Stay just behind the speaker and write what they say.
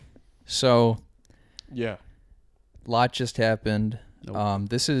So, Yeah. a lot just happened. Nope.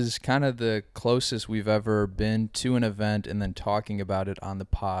 This is kind of the closest we've ever been to an event and then talking about it on the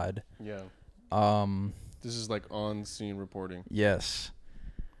pod. Yeah. Um, This is like on-scene reporting. yes.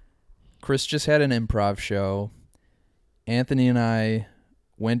 Chris just had an improv show. Anthony and I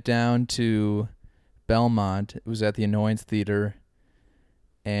went down to Belmont. It was at the Annoyance Theater.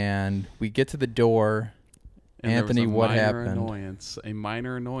 And we get to the door. And Anthony, there was what a happened?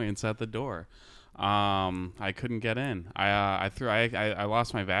 minor annoyance at the door. I couldn't get in. I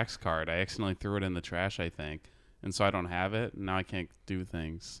lost my Vax card. I accidentally threw it in the trash, I think, and so I don't have it. And now I can't do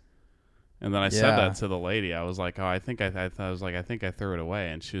things. And then I said Yeah. that to the lady. I was like, "Oh, I think I threw it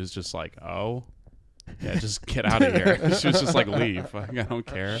away," and she was just like, "Oh, yeah, just get out of here." She was just like, "Leave. Like, I don't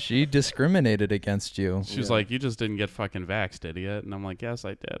care." She discriminated against you. She was like, "You just didn't get fucking vaxxed, idiot." And I'm like, "Yes, I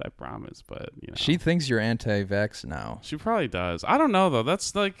did. I promise." But She thinks you're anti-vax now. She probably does. I don't know though.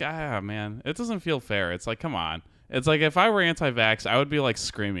 That's like, man, it doesn't feel fair. It's like, come on. It's like if I were anti-vax, I would be like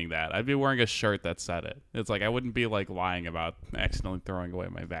screaming that. I'd be wearing a shirt that said it. It's like I wouldn't be like lying about accidentally throwing away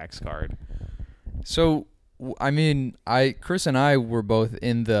my vax card. So, I mean, Chris and I were both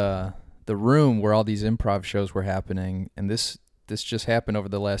in the room where all these improv shows were happening, and this just happened over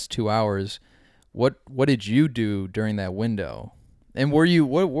the last 2 hours. What did you do during that window? And what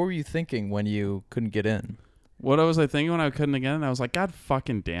were you thinking when you couldn't get in? What was I thinking when I couldn't again? I was like, God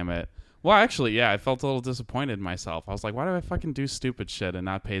fucking damn it. Well, actually, yeah, I felt a little disappointed in myself. I was like, why do I fucking do stupid shit and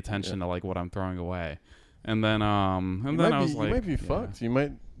not pay attention to like what I'm throwing away? And then I was like, you might be yeah. fucked. You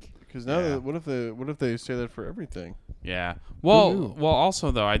might, because now Yeah. what if they say that for everything? Yeah. Who Well, knew? also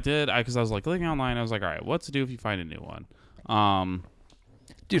though, because I was like looking online, I was like, all right, what to do if you find a new one?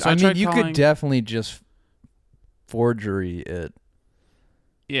 Dude, so I I mean, tried you calling- could definitely just forgery it.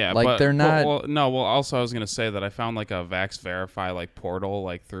 Yeah, Like, but they're not- Well, also I was gonna say that I found like a Vax Verify like portal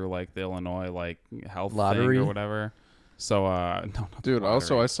like through like the Illinois like health Lottery? thing or whatever. So no, not Dude, the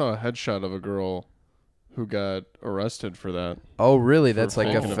also I lottery. saw a headshot of a girl who got arrested for that. Oh, really? for That's like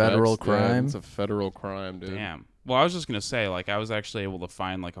a faking federal vax. Yeah, crime? it's a federal crime, dude. Damn. Well, I was just gonna say like I was actually able to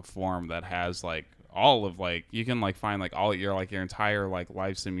find like a form that has like all of like you can like find like all your entire like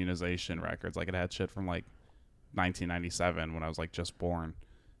life's immunization records. Like it had shit from like 1997 when I was like just born.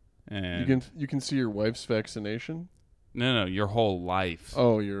 And You can see your wife's vaccination. no, your whole life.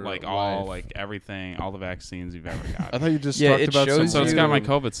 Oh, your like life. all like everything, all the vaccines you've ever got. I thought you just Yeah, talked it about shows So it's got my you-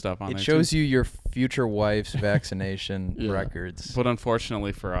 COVID stuff on It there shows too. you your future wife's vaccination Yeah. records. But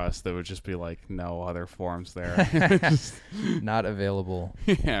unfortunately for us, there would just be like no other forms there. Just- Not available.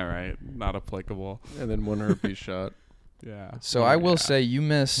 yeah, right. Not applicable. and then one herpes shot. Yeah. So I will say you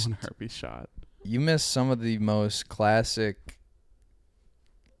missed one herpes shot. some of the most classic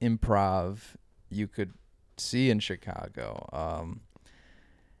improv you could see in Chicago.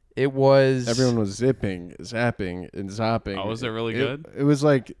 It was Everyone was zipping, zapping, and zopping. Oh, was it really good? It was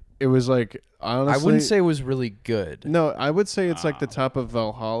like honestly. I wouldn't say it was really good. No, I would say it's like the Ah. top of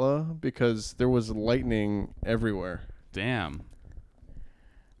Valhalla because there was lightning everywhere. Damn.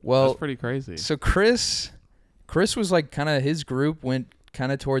 Well, That's pretty crazy. so Chris was like kind of his group went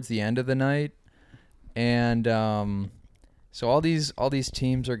kind of towards the end of the night, and so all these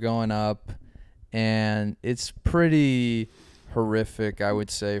teams are going up, and it's pretty horrific, I would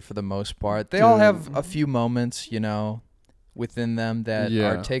say, for the most part. They all have a few moments, within them that Yeah.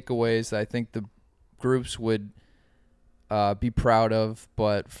 are takeaways that I think the groups would be proud of,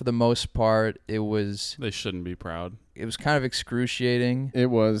 but for the most part, it was They shouldn't be proud. kind of excruciating. It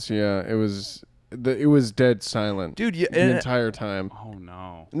was, yeah. It was dead silent, Dude, the entire time. Oh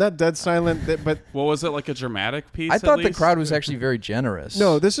no. Not dead silent, but Well, was it like a dramatic piece? I at thought the least? crowd was actually very generous.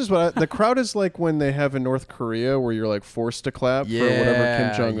 no. This is what the crowd is like when they have in North Korea, where you're like forced to clap for whatever Kim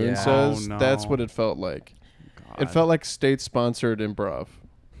Yeah, Jong Un yeah. says. Oh, no. That's what it felt like. It God. felt like state-sponsored improv.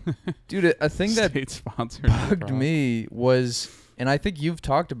 Dude, a thing that state sponsored. bugged me was, and I think you've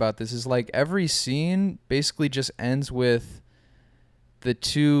talked about this, is like every scene basically just ends with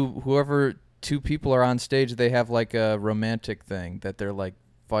whoever two people are on stage, they have like a romantic thing that they're like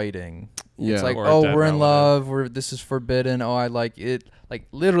fighting. Yeah. It's like, Or a oh, dead we're in relative. love, this is forbidden, oh, I like it. Like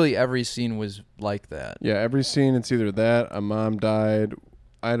literally every scene was like that. Yeah, every scene it's either that, a mom died,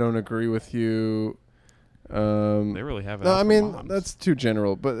 I don't agree with you. They really have it. No, out I for mean moms. that's too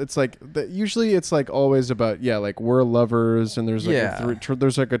general, but it's like usually it's like always about like we're lovers and there's like Yeah.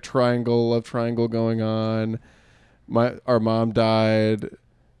 there's like a love triangle going on. Our mom died.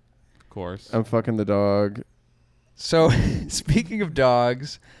 Of course. I'm fucking the dog. So speaking of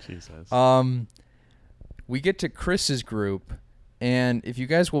dogs, Jesus. we get to Chris's group, and if you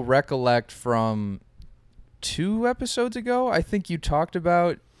guys will recollect from 2 episodes ago, I think you talked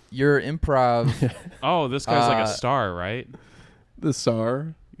about your improv. Oh, this guy's like a star, right? The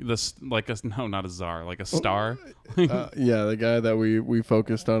Tsar. No, not a czar, like a star. Yeah, the guy that we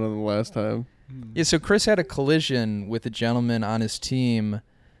focused on the last time. Yeah, so Chris had a collision with a gentleman on his team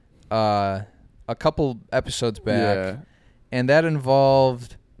a couple episodes back, Yeah. and that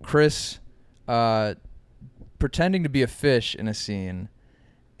involved Chris pretending to be a fish in a scene,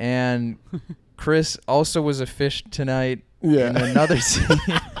 and Chris also was a fish tonight Yeah. in another scene.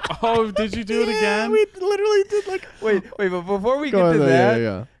 Oh, did you do it again? We literally did like. Wait, but before we Go get on, to though,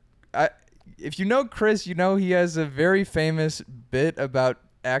 that, yeah. if you know Chris, you know he has a very famous bit about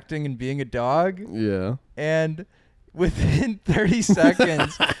acting and being a dog. Yeah. And within 30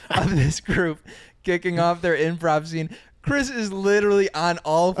 seconds of this group kicking off their improv scene, Chris is literally on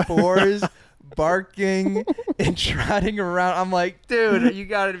all fours, barking and trotting around. I'm like, dude, you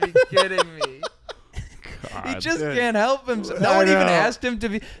gotta be kidding me. He just can't help himself. No one even asked him to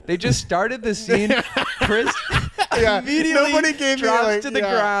be. They just started the scene. Chris immediately nobody gave me, drops like, to the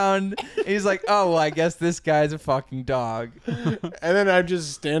yeah. ground. He's like, oh, well, I guess this guy's a fucking dog. And then I'm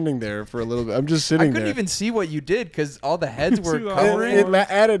just standing there for a little bit. I'm just I sitting couldn't there. even see what you did because all the heads were See the covering. It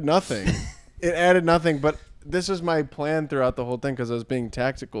added nothing. It added nothing. But this was my plan throughout the whole thing because I was being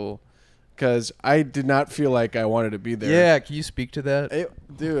tactical. Because I did not feel like I wanted to be there. Yeah, can you speak to that?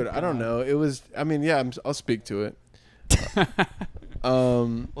 Dude, I don't know. It was. I mean, yeah. I'll speak to it.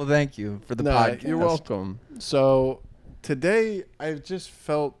 Well, thank you for the No, podcast. you're welcome. So today I just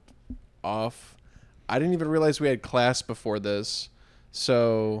felt off. I didn't even realize we had class before this.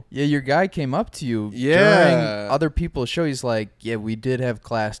 So Yeah, your guy came up to you Yeah. during other people's show. He's like, yeah, we did have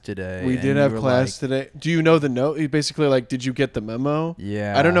class today. we And did you have were class like, today. Do you know the note? He basically like, did you get the memo?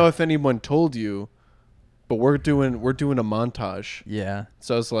 Yeah. I don't know if anyone told you, but we're doing a montage. Yeah.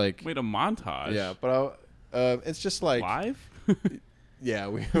 So it's like, Wait, a montage? yeah, but it's just like, Live? yeah,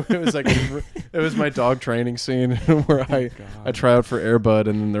 it was like it was my dog training scene where I God. try out for Airbud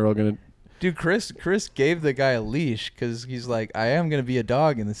and then they're all gonna. Dude, Chris gave the guy a leash because he's like, I am going to be a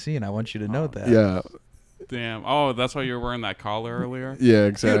dog in the scene. I want you to know that. Yeah, Damn. Oh, that's why you were wearing that collar earlier? yeah,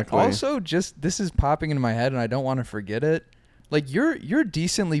 Dude, exactly. also, just this is popping into my head and I don't want to forget it. Like, you're a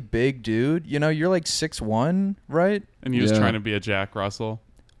decently big dude. You know, you're like 6'1", right? And you was Yeah. trying to be a Jack Russell?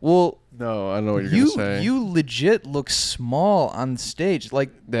 Well, No, I don't know what you're gonna say. you legit look small on stage. Like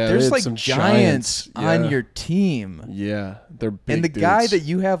Yeah, there's it's like some giants on yeah. your team. Yeah, they're big. And the guy dudes. that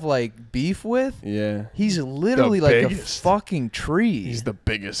you have like beef with, yeah, he's literally like biggest. a fucking tree. he's the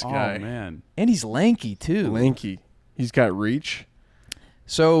biggest guy. Oh, man. And he's lanky too. Lanky. He's got reach.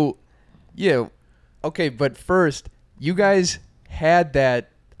 So, yeah, okay, but first, you guys had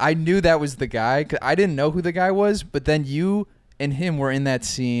that. I knew that was the guy. 'Cause I didn't know who the guy was, but then you and him were in that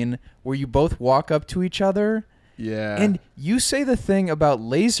scene where you both walk up to each other Yeah, and you say the thing about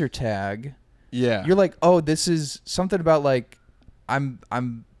laser tag. yeah, You're like, oh, this is something about like,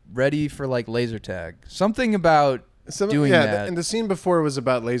 I'm ready for like laser tag. Something about doing that. And the scene before was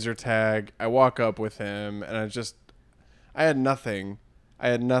about laser tag. I walk up with him, and I had nothing.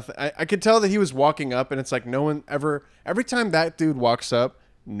 I could tell that he was walking up, and it's like no one ever. Every time that dude walks up,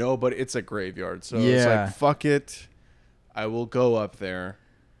 nobody. It's a graveyard, so it's Yeah. like fuck it. I will go up there.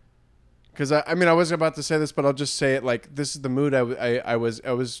 Because I mean, I was about to say this, but I'll just say it. Like, this is the mood I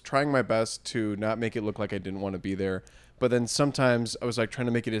was trying my best to not make it look like I didn't want to be there. But then sometimes I was like trying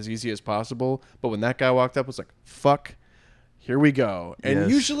to make it as easy as possible. But when that guy walked up, I was like, fuck, here we go. And Yes.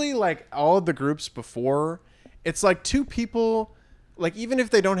 usually, like, all of the groups before, it's like two people, like, even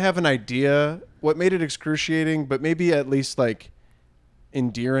if they don't have an idea, what made it excruciating, but maybe at least, like,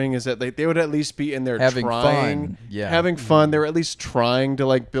 endearing is that they would at least be in there Having trying, fun. Yeah. having fun. They were at least trying to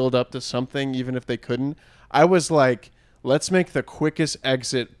like build up to something, even if they couldn't. I was like, let's make the quickest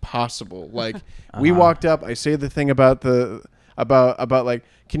exit possible. Like we walked up. I say the thing about about like,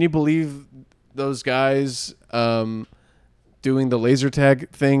 can you believe those guys doing the laser tag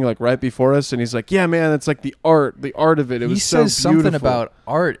thing like right before us? And he's like, yeah, man, it's like the art of it. It he was so says something beautiful. about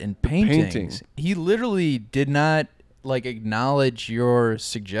art and paintings. painting. He literally did not like acknowledge your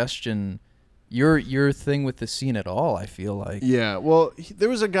suggestion, your thing with the scene at all. I feel like. Yeah, well, there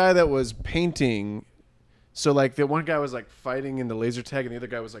was a guy that was painting. So like the one guy was like fighting in the laser tag, and the other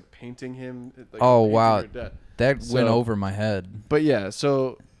guy was like painting him. Like, Oh, painting wow. her death. That went So- over my head. But yeah,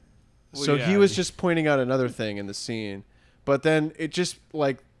 so Well, he yeah. was just pointing out another thing in the scene, but then it just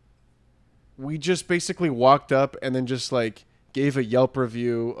like we just basically walked up and then just like gave a Yelp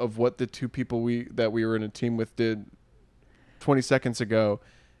review of what the two people that we were in a team with did 20 seconds ago.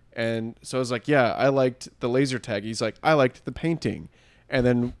 And so I was like, yeah, I liked the laser tag. He's like, I liked the painting. And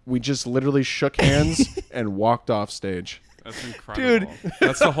then we just literally shook hands and walked off stage. That's incredible. Dude.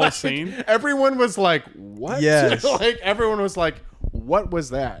 That's the whole scene? Everyone was like, what? Yes. Like, everyone was like, what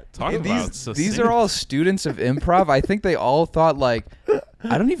was that? Talk about succinct. These are all students of improv. I think they all thought, like,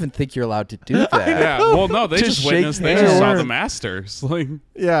 I don't even think you're allowed to do that. Yeah, well, no, they just witnessed, they just saw the masters. Like,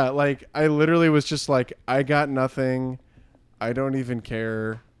 yeah, like, I literally was just like, I got nothing. I don't even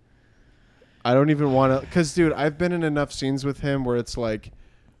care. I don't even want to, because, dude, I've been in enough scenes with him where it's like,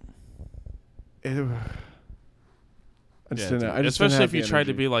 especially if you tried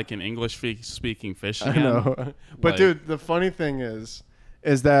to be like an English-speaking fish again. I know. But, like, dude, the funny thing is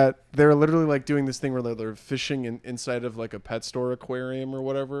that they're literally like doing this thing where they're fishing inside of like a pet store aquarium or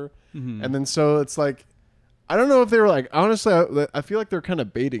whatever. Mm-hmm. And then so it's like, I don't know if they were like, honestly, I feel like they're kind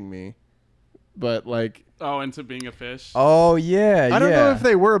of baiting me. But like, into being a fish. Oh yeah, I don't know if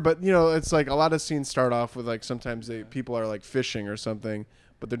they were, but you know, it's like a lot of scenes start off with like sometimes people are like fishing or something,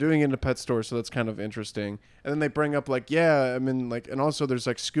 but they're doing it in a pet store, so that's kind of interesting. And then they bring up like, yeah, I mean, like, and also there's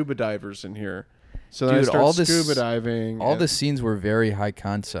like scuba divers in here. So then I start scuba diving. All the scenes were very high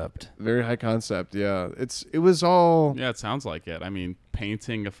concept. Very high concept, yeah. It was all. Yeah, it sounds like it. I mean,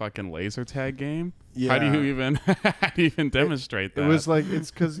 painting a fucking laser tag game. Yeah. How do you even demonstrate that? It was like,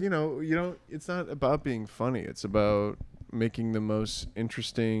 it's because you don't. It's not about being funny. It's about making the most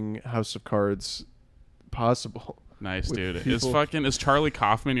interesting House of Cards possible. Nice, dude. Is Charlie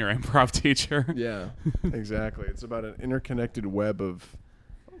Kaufman your improv teacher? Yeah, exactly. It's about an interconnected web of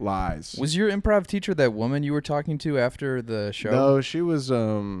lies. Was your improv teacher that woman you were talking to after the show? No, she was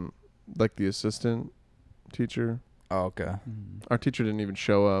like the assistant teacher. Oh, okay. Our teacher didn't even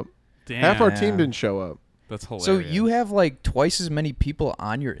show up. Damn. Half our team didn't show up. That's hilarious. So you have like twice as many people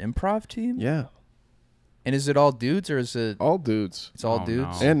on your improv team? Yeah. And is it all dudes or is it all dudes? It's all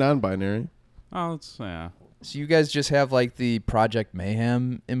dudes? No. And non-binary. Oh, it's yeah. So you guys just have like the Project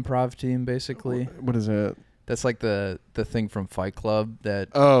Mayhem improv team basically? What is that? That's like the thing from Fight Club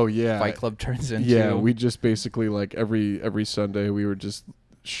that Fight Club turns into. Yeah, we just basically like every Sunday we were just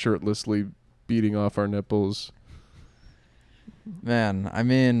shirtlessly beating off our nipples. Man, I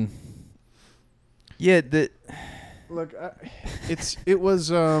mean, yeah, look,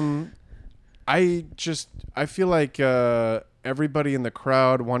 I feel like everybody in the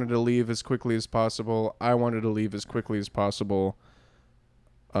crowd wanted to leave as quickly as possible. I wanted to leave as quickly as possible.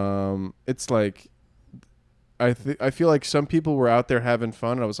 It's like I feel like some people were out there having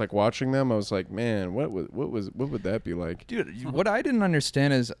fun. And I was like watching them. I was like, man, what would that be like? Dude, what I didn't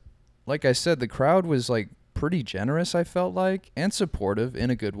understand is, like I said, the crowd was like pretty generous, I felt like, and supportive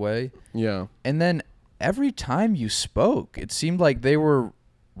in a good way. Yeah. And then every time you spoke, it seemed like they were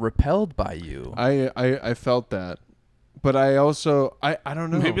repelled by you. I felt that. But I also, I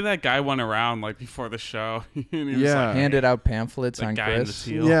don't know. Maybe that guy went around like before the show. And he was like, handed out pamphlets the on guy Chris.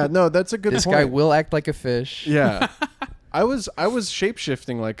 in the teal. Yeah, no, that's a good This point. guy will act like a fish. Yeah. I was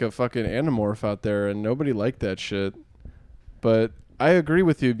shape-shifting like a fucking Animorph out there, and nobody liked that shit. But I agree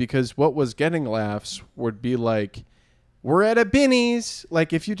with you, because what was getting laughs would be like, we're at a Binny's.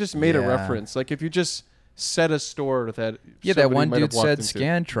 Like if you just made a reference. Like if you just said a store that that one dude said into.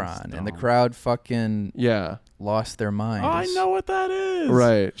 Scantron, and the crowd fucking lost their minds. Oh, I know what that is.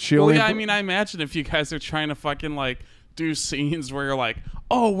 Right. I mean, I imagine if you guys are trying to fucking like do scenes where you're like,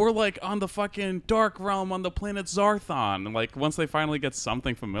 oh, we're like on the fucking dark realm on the planet Zarthon. And like once they finally get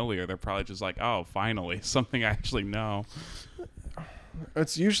something familiar, they're probably just like, oh, finally, something I actually know.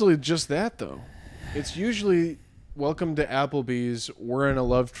 It's usually just that, though. It's usually, welcome to Applebee's. We're in a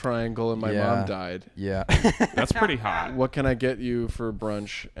love triangle and my mom died. Yeah. That's pretty hot. What can I get you for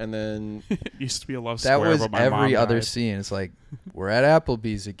brunch? And then it used to be a love that square, was but my every mom other died. scene. It's like, we're at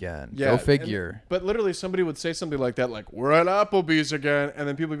Applebee's again. Go figure. But literally somebody would say something like that, like, we're at Applebee's again. And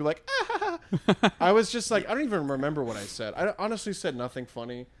then people would be like, ah. I was just like, I don't even remember what I said. I honestly said nothing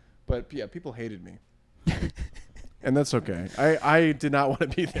funny. But yeah, people hated me. And that's okay. I did not want to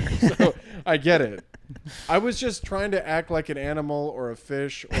be there, so I get it. I was just trying to act like an animal or a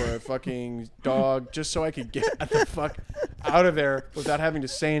fish or a fucking dog just so I could get the fuck out of there without having to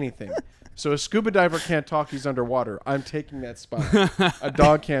say anything. So a scuba diver can't talk, he's underwater. I'm taking that spot. A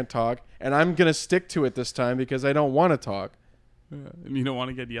dog can't talk, and I'm going to stick to it this time because I don't want to talk. And you don't want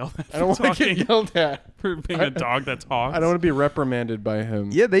to get yelled at. I don't want to get yelled at for being a dog that talks. I don't want to be reprimanded by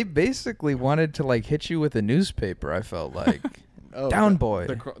him. Yeah, they basically wanted to like hit you with a newspaper, I felt like. Down boy.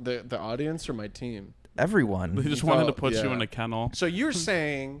 The audience or my team? Everyone. They just wanted to put you in a kennel. So you're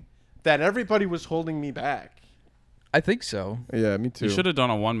saying that everybody was holding me back? I think so. Yeah, me too. You should have done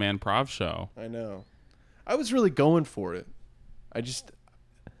a one-man prov show. I know. I was really going for it. I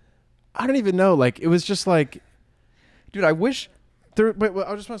don't even know. Like, it was just like... Dude, I wish But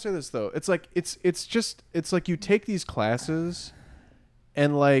I just want to say this though. It's like it's like you take these classes,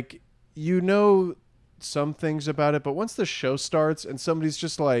 and like some things about it, but once the show starts and somebody's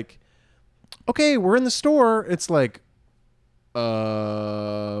just like, "Okay, we're in the store," it's like,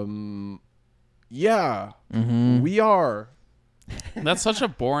 yeah, we are. That's such a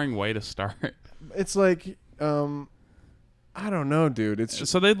boring way to start. It's like, I don't know, dude. It's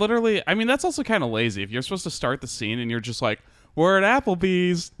just So they literally, I mean, that's also kind of lazy. If you're supposed to start the scene and you're just like, we're at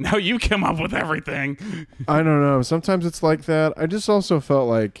Applebee's, now you come up with everything. I don't know. Sometimes it's like that. I just also felt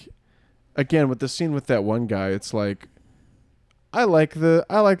like, again, with the scene with that one guy, it's like, I like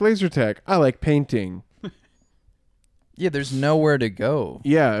laser tag. I like painting. Yeah, there's nowhere to go.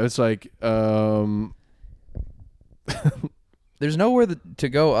 Yeah, it's like, There's nowhere to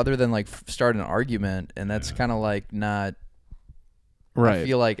go other than like start an argument, and that's kind of like not. right. I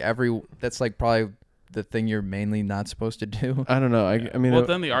feel like that's like probably the thing you're mainly not supposed to do. I don't know. I mean, Well,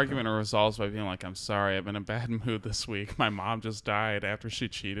 then the argument resolves by being like, I'm sorry, I've been in a bad mood this week. My mom just died after she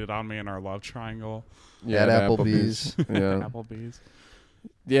cheated on me in our love triangle. yeah, At at Applebee's. yeah. Applebee's.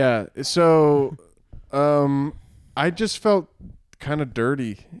 Yeah. So, I just felt kind of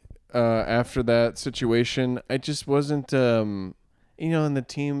dirty after that situation. I just wasn't, in the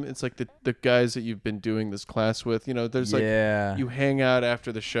team, it's like the guys that you've been doing this class with, there's like, Yeah. you hang out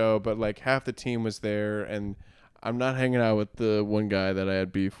after the show, but like half the team was there, and I'm not hanging out with the one guy that I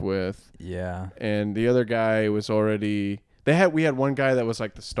had beef with. Yeah. And the other guy was already, we had one guy that was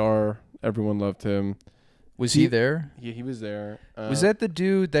like the star. Everyone loved him. Was he there? Yeah, he was there. Was that the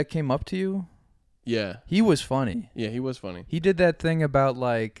dude that came up to you? Yeah. He was funny. Yeah, he was funny. He did that thing about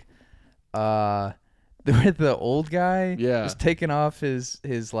like, the old guy Yeah. was taking off his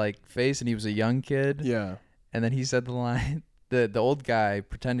like face, and he was a young kid. Yeah. And then he said the line, the old guy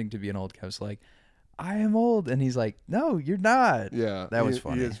pretending to be an old guy was like, "I am old," and he's like, "No, you're not." Yeah. That was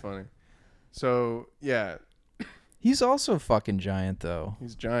funny. He is funny. So, yeah, He's also fucking giant though.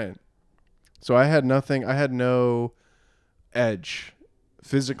 he's giant. So I had nothing. I had no edge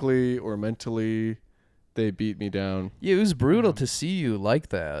physically or mentally. They beat me down. Yeah, it was brutal to see you like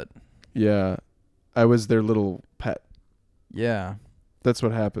that. Yeah. I was their little pet. Yeah. That's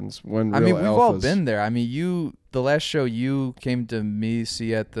what happens when I mean, we've all alphas- been there. I mean, the last show you came to me see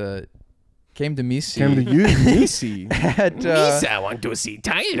Came to you, Nisi. at I want to see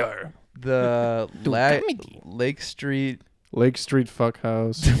Tyler. the comedy. Lake Street Lake Street fuck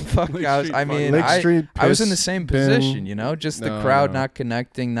house. fuck Lake house. Street I fuck- mean, Lake Street I was in the piss same bin. position, just the No, crowd no. not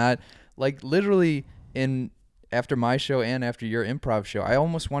connecting, not like literally after my show and after your improv show, I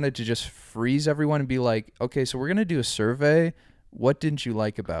almost wanted to just freeze everyone and be like, okay, so we're going to do a survey. What didn't you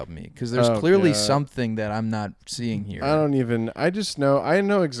like about me? Because there's Oh, clearly God. something that I'm not seeing here. I just know. I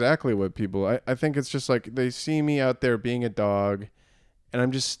know exactly what people. I think it's just like they see me out there being a dog, and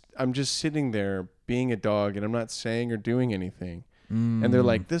I'm just sitting there being a dog, and I'm not saying or doing anything. And they're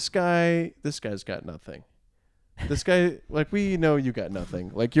like, this guy's got nothing. This guy, like, we know you got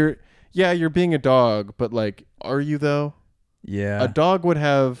nothing. Like you're being a dog, but like, are you though? Yeah. A dog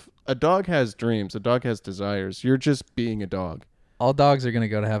has dreams. A dog has desires. You're just being a dog. All dogs are going to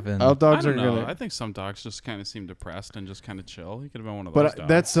go to heaven. All dogs I are don't know. gonna. I think some dogs just kind of seem depressed and just kind of chill. He could have been one of those But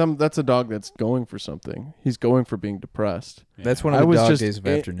dogs. that's a dog that's going for something. He's going for being depressed. That's Yeah. one of I the was dog just days of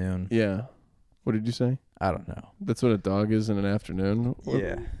a- afternoon. Yeah. What did you say? I don't know. That's what a dog is in an afternoon.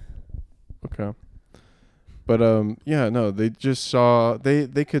 Yeah. Okay. But yeah, no, they just saw they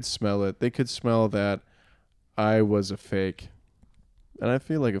could smell it. They could smell that I was a fake. And I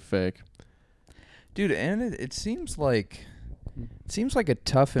feel like a fake. Dude, and it seems like a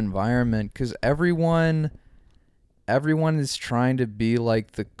tough environment because everyone is trying to be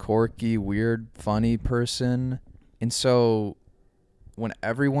like the quirky, weird, funny person, and so when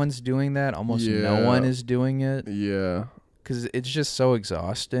everyone's doing that, almost no Yeah. one is doing it Yeah. because it's just so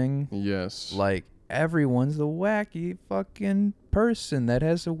exhausting. Yes. Like everyone's the wacky fucking person that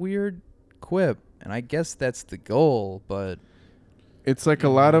has a weird quip, and I guess that's the goal, but. It's like a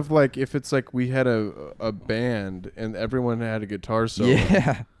lot of like if it's like we had a band and everyone had a guitar solo.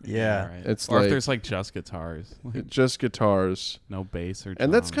 Yeah. Right. It's or like- if there's like just guitars, like Just guitars. no bass or drums.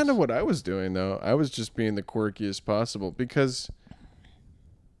 And that's kind of what I was doing though. I was just being the quirkiest possible because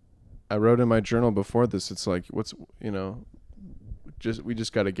I wrote in my journal before this, it's like we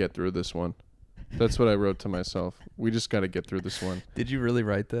just got to get through this one. That's what I wrote to myself. We just got to get through this one. Did you really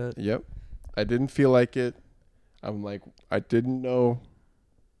write that? Yep. I didn't feel like it. I'm like, I didn't know.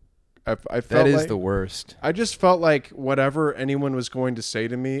 I felt That is like, the worst. I just felt like whatever anyone was going to say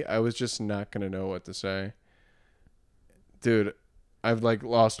to me, I was just not going to know what to say. Dude, I've like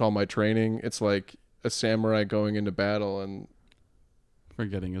lost all my training. It's like a samurai going into battle and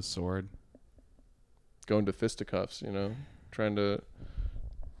Forgetting his sword. Going to fisticuffs, trying to.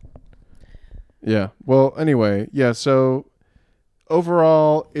 Yeah. Well, anyway, yeah. So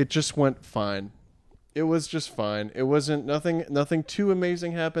overall, it just went fine. It was just fine. It wasn't nothing too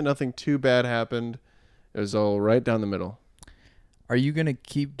amazing happened. Nothing too bad happened. It was all right down the middle. Are you gonna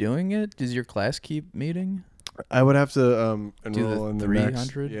keep doing it? Does your class keep meeting? I would have to enroll the in the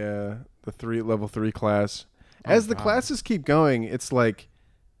 300? next, level 3 class. As the classes keep going, it's like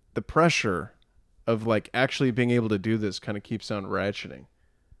the pressure of like actually being able to do this kind of keeps on ratcheting.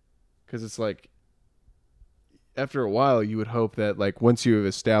 Because it's like after a while, you would hope that like once you have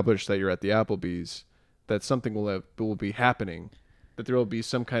established that you're at the Applebee's, that something will be happening, that there will be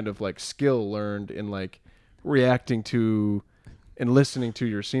some kind of like skill learned in like reacting to and listening to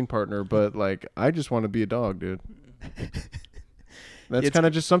your scene partner. But like, I just want to be a dog, dude. That's kind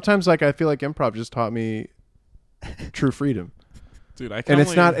of just sometimes like I feel like improv just taught me true freedom. Dude,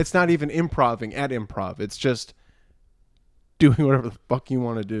 it's not even improving at improv. It's just doing whatever the fuck you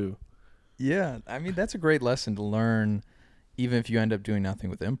want to do. Yeah, I mean that's a great lesson to learn, even if you end up doing nothing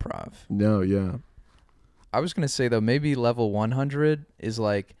with improv. No, yeah. I was gonna say though, maybe level 100 is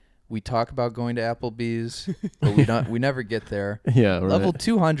like we talk about going to Applebee's, but we never get there. Yeah, right. Level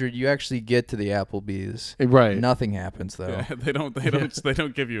 200, you actually get to the Applebee's. Right. Nothing happens though. Yeah, they don't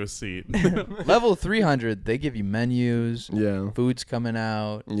give you a seat. Level 300, they give you menus. Yeah. Food's coming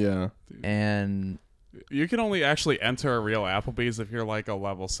out. Yeah. And you can only actually enter a real Applebee's if you're like a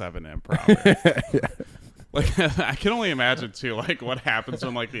level 7 improv. Yeah. Like I can only imagine too, like what happens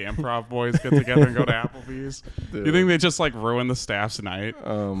when like the improv boys get together and go to Applebee's. Dude. You think they just like ruin the staff's night?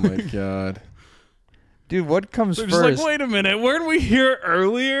 Oh my god. dude, what comes They're first? just like, wait a minute, weren't we here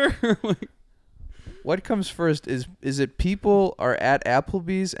earlier? Like, what comes first is it people are at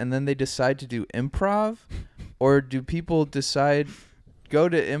Applebee's and then they decide to do improv, or do people decide go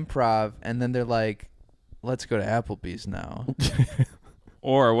to improv and then they're like, let's go to Applebee's now?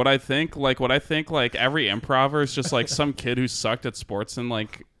 or what I think like every improver is just like some kid who sucked at sports in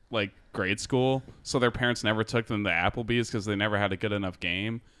like grade school, so their parents never took them to Applebee's because they never had a good enough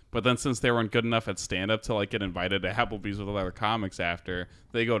game. But then since they weren't good enough at stand-up to like get invited to Applebee's with other comics after,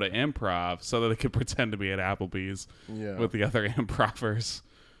 they go to improv so that they could pretend to be at Applebee's with the other improvers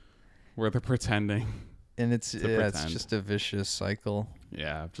where they're pretending. And it's just a vicious cycle.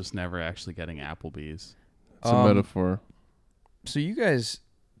 Yeah, just never actually getting Applebee's. It's a metaphor. So do you guys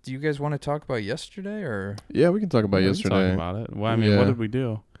want to talk about yesterday or? Yeah, we can talk about We can yesterday. talk about it. Well, I mean, Yeah. what did we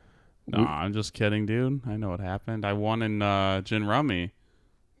do? No, I'm just kidding, dude. I know what happened. I won in Gin Rummy.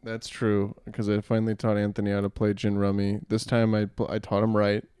 That's true, because I finally taught Anthony how to play Gin Rummy. This time I taught him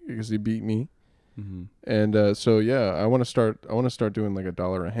right because he beat me. Mm-hmm. And so yeah, I want to start doing like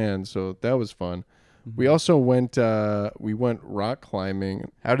 $1 a hand. So that was fun. Mm-hmm. We also went rock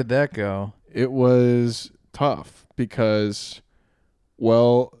climbing. How did that go? It was tough because,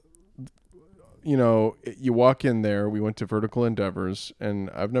 well, you walk in there. We went to Vertical Endeavors,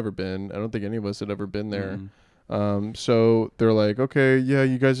 and I've never been. I don't think any of us had ever been there. Mm-hmm. So they're like, okay, yeah,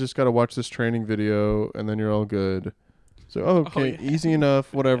 you guys just got to watch this training video, and then you're all good. So, okay, easy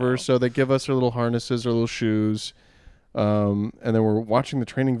enough, whatever. Yeah. So they give us our little harnesses, our little shoes, and then we're watching the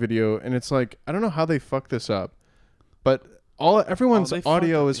training video, and it's like, I don't know how they fuck this up, but everyone's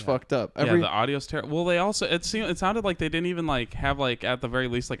audio is fucked up. Yeah, the audio's terrible. Well, they also it sounded like they didn't even like have like at the very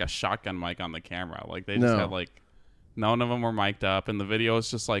least like a shotgun mic on the camera. Like they just had like none of them were mic'd up, and the video is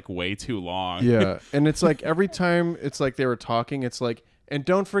just like way too long. Yeah, and it's like every time it's like they were talking, it's like, and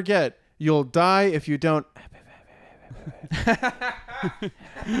don't forget, you'll die if you don't.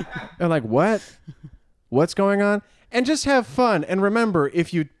 And like, what's going on? And just have fun, and remember,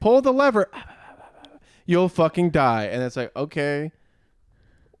 if you pull the lever, you'll fucking die. And it's like, okay,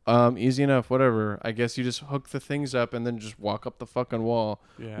 easy enough, whatever. I guess you just hook the things up and then just walk up the fucking wall.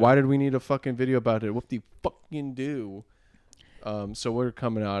 Yeah. Why did we need a fucking video about it? What do you fucking do? So we're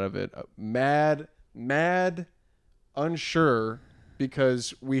coming out of it mad, unsure,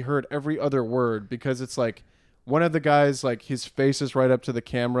 because we heard every other word, because it's like one of the guys, like his face is right up to the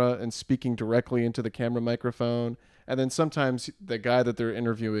camera and speaking directly into the camera microphone. And then sometimes the guy that they're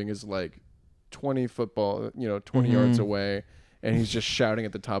interviewing is like 20 yards away, and he's just shouting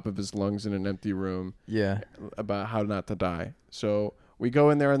at the top of his lungs in an empty room about how not to die. So we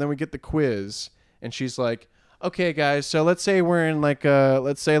go in there, and then we get the quiz, and she's like, okay guys, so let's say we're in like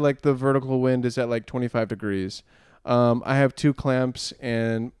the vertical wind is at like 25 degrees. I have 2 clamps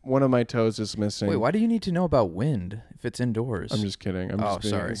and one of my toes is missing. Wait, why do you need to know about wind if it's indoors? I'm just kidding.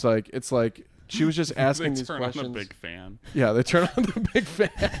 Sorry. It's like she was just asking They these turn questions. on a big fan. Yeah, they turn on the big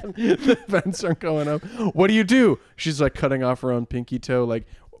fan. The vents are going up. What do you do? She's like cutting off her own pinky toe. Like,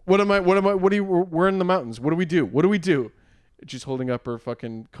 what do you, we're in the mountains. What do we do? What do we do? She's holding up her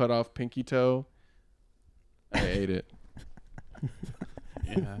fucking cut off pinky toe. I ate it.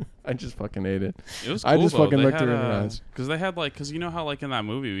 Yeah. I just fucking ate it. It was cool, I just though. fucking They looked had, her in the eyes. Because they had, like, because you know how, like, in that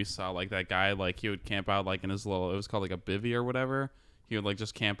movie we saw, like, that guy, like, he would camp out, like, in his little, it was called, like, a bivvy or whatever. He would, like,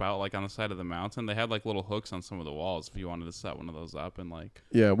 just camp out, like, on the side of the mountain. They had, like, little hooks on some of the walls if you wanted to set one of those up and, like.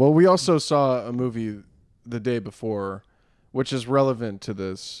 Yeah, well, we also saw a movie the day before, which is relevant to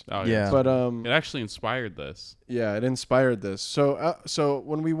this. Oh, Yeah. But It actually inspired this. yeah, it inspired this. So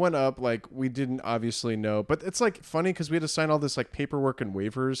when we went up, like we didn't obviously know, but it's like funny because we had to sign all this like paperwork and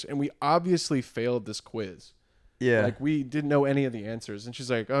waivers, and we obviously failed this quiz. Yeah. Like we didn't know any of the answers, and she's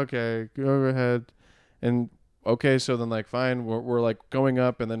like, "Okay, go ahead," and okay, so then like fine, we're like going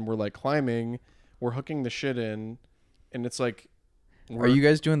up, and then we're like climbing, we're hooking the shit in, and it's like. Are you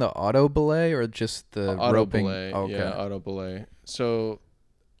guys doing the auto belay or just the auto roping? belay? Okay. Yeah, auto belay. So,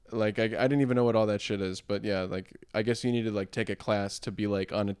 like, I didn't even know what all that shit is, but yeah, like, I guess you need to like take a class to be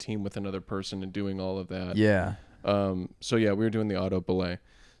like on a team with another person and doing all of that. Yeah. So yeah, we were doing the auto belay.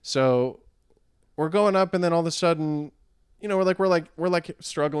 So we're going up, and then all of a sudden, you know, we're like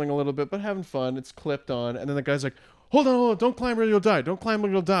struggling a little bit, but having fun. It's clipped on, and then the guy's like, "Hold on, don't climb or you'll die. Don't climb or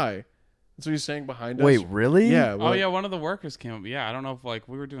you'll die." That's what he's saying behind us. Wait, really? Yeah. Oh, yeah, one of the workers came up. Yeah, I don't know if, like,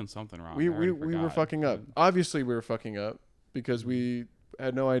 we were doing something wrong. We I already were forgot. fucking up. Obviously, we were fucking up because we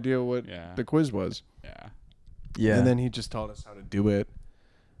had no idea what Yeah. the quiz was. Yeah. Yeah. And then he just taught us how to do it.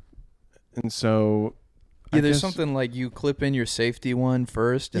 And so, yeah, I there's guess- something like you clip in your safety one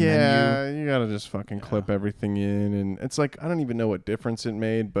first, and then yeah, you gotta just fucking clip Yeah. everything in, and it's like I don't even know what difference it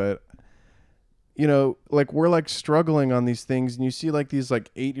made, but you know, like we're like struggling on these things, and you see like these like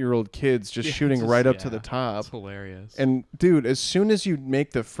 8-year-old kids just Yeah, shooting just- right up to yeah, the top. It's hilarious. And dude, as soon as you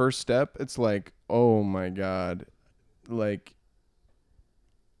make the first step, it's like, oh my god, like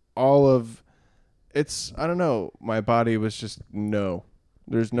all of it's I don't know. My body was just no.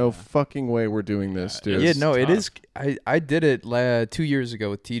 There's no Yeah. fucking way we're doing this, Yeah, dude. yeah, It's no, it tough. is. I did it 2 years ago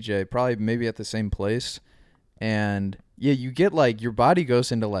with TJ, probably maybe at the same place, and yeah, you get like your body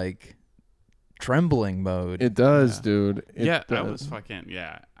goes into like trembling mode. It does, Yeah. dude. It yeah, I does. was fucking,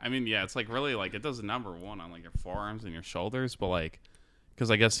 yeah. I mean, yeah, it's like really like it does number one on like your forearms and your shoulders, but like,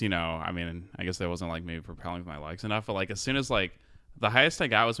 because I guess, you know, I mean, I guess that wasn't like maybe propelling my legs enough, but like as soon as like the highest I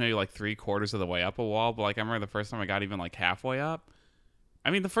got was maybe like 3/4 of the way up a wall, but like I remember the first time I got even like halfway up. I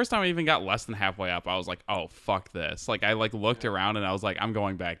mean, the first time I even got less than halfway up, I was like, oh, fuck this. Like, I, like, looked around and I was like, I'm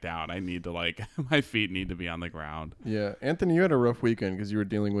going back down. I need to, like, my feet need to be on the ground. Yeah, Anthony, you had a rough weekend because you were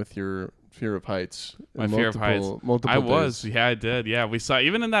dealing with your fear of heights. My fear of heights. Multiple I was. days. Yeah, I did. Yeah, we saw,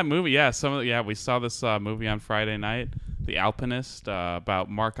 even in that movie, yeah, we saw this movie on Friday night, The Alpinist, about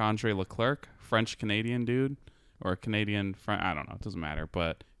Marc-Andre Leclerc, French-Canadian dude, or Canadian, I don't know, it doesn't matter,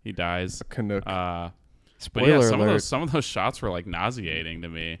 but he dies. Canuck. But yeah, Spoiler some of those shots were like nauseating to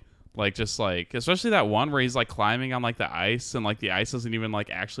me. Like just like especially that one where he's like climbing on like the ice and like the ice isn't even like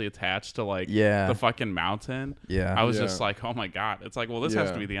actually attached to like Yeah. the fucking mountain. Yeah. I was Yeah. just like, oh my god. It's like, well, this has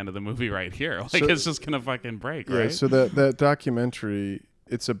Yeah. to be the end of the movie right here. Like So- it's just gonna fucking break, Yeah, right? so that documentary,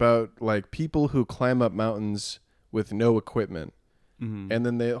 it's about like people who climb up mountains with no equipment. Mhm. And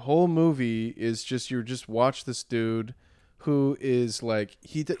then the whole movie is just you just watch this dude who is like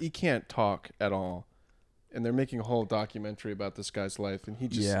he can't talk at all. And they're making a whole documentary about this guy's life, and he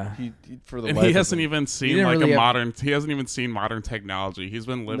just Yeah. he for the And life he of hasn't him- even seen didn't like really a have- modern. He hasn't even seen modern technology. He's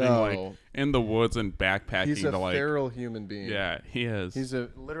been living like No. in the woods and backpacking He's a to like. feral human being. Yeah, he is. He's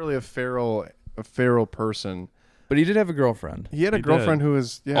literally a feral person. But he did have a girlfriend. He had a He girlfriend did. who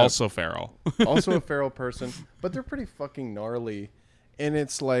was also feral. also a feral person, but they're pretty fucking gnarly. And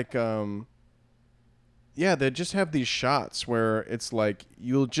it's like yeah, they just have these shots where it's like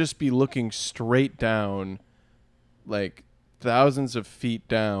you'll just be looking straight down like thousands of feet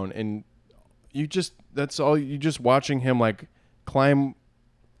down, and you just watching him like climb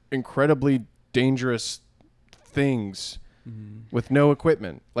incredibly dangerous things with no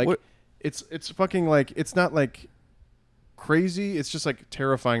equipment. Like What- it's fucking like it's not like crazy, it's just like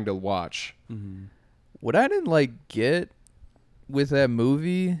terrifying to watch. What I didn't like get with that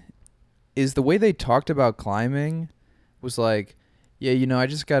movie is the way they talked about climbing was like, yeah, you know, I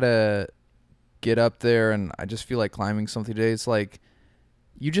just gotta get up there and I just feel like climbing something today. It's like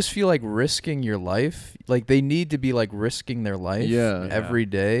you just feel like risking your life. Like they need to be like risking their life Yeah. every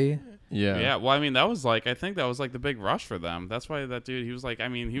day. Yeah, well, I mean, that was like, I think that was like the big rush for them. That's why that dude, he was like, I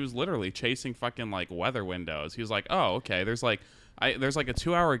mean, he was literally chasing fucking like weather windows. He was like, oh, okay, there's like there's like a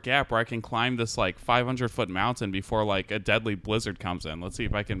 2-hour gap where I can climb this like 500-foot mountain before like a deadly blizzard comes in. Let's see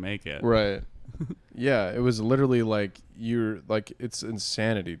if I can make it. Right. Yeah, it was literally like it's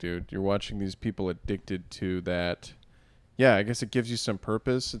insanity, dude. You're watching these people addicted to that. Yeah, I guess it gives you some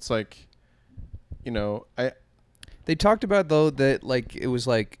purpose. It's like, They talked about though that like it was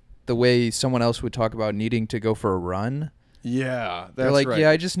like the way someone else would talk about needing to go for a run. Yeah, that's They're like, right. yeah,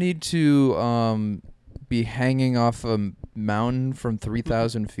 I just need to be hanging off a mountain from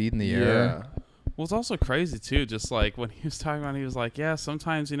 3,000 feet in the air. Well, it's also crazy too. Just like when he was talking about, it, he was like, "Yeah,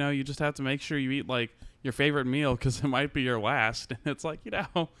 sometimes you just have to make sure you eat like your favorite meal because it might be your last." And it's like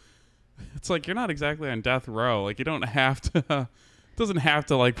it's like you're not exactly on death row. Like you don't have to. It doesn't have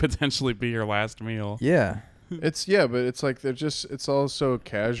to like potentially be your last meal. Yeah. But it's like it's all so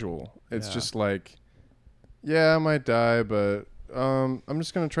casual. It's Yeah. just like, yeah, I might die, but I'm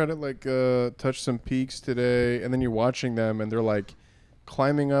just gonna try to like touch some peaks today. And then you're watching them, and they're like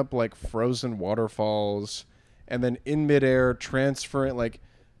climbing up like frozen waterfalls, and then in midair transferring like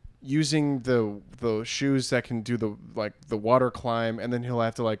using the shoes that can do the water climb, and then he'll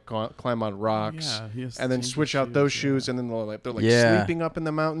have to like climb on rocks, Yeah, he has to and then change his switch out those shoes, shoes, and then they're like Yeah. sleeping up in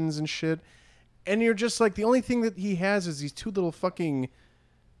the mountains and shit. And you're just like, the only thing that he has is these two little fucking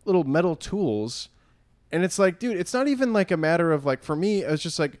little metal tools. And it's like, dude, it's not even like a matter of like, for me, I was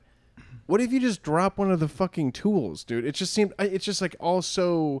just like, what if you just drop one of the fucking tools, dude? It just seemed, it's just like all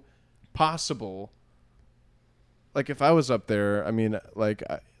so possible. Like if I was up there, I mean,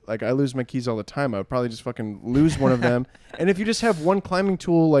 I lose my keys all the time. I would probably just fucking lose one of them. And if you just have one climbing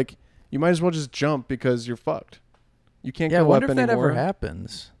tool, like you might as well just jump because you're fucked. You can't Yeah, I go wonder up if that anymore. ever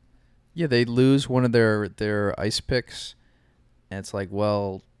happens. Yeah, they lose one of their ice picks, and it's like,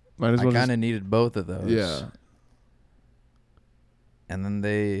 well, Might as I well kind of needed both of those. yeah. And then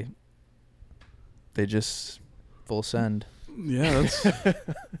they just full send. Yeah, that's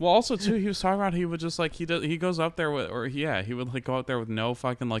well. Also, too, he was talking about he would just like he goes up there with he would like go out there with no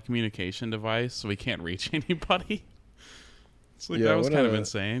fucking like communication device, so he can't reach anybody. It's like Yeah, that was what kind of a-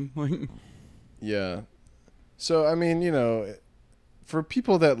 insane. Like, Yeah. So, I mean, for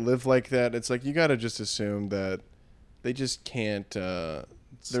people that live like that, it's like you got to just assume that they just can't. They're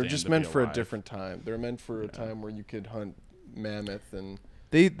stand just to meant be for a alive. different time. They're meant for a time where you could hunt mammoth and.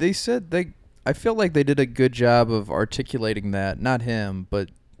 They said I feel like they did a good job of articulating that. Not him, but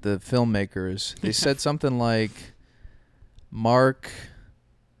the filmmakers. They said something like Mark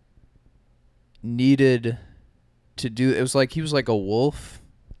needed to do. It was like he was like a wolf.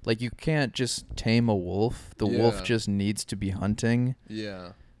 Like you can't just tame a wolf. The wolf Yeah. just needs to be hunting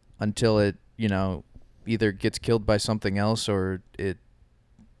Yeah. until it, either gets killed by something else or it.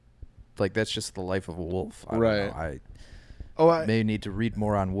 Like that's just the life of a wolf. I don't Right. know. I Oh, I. may need to read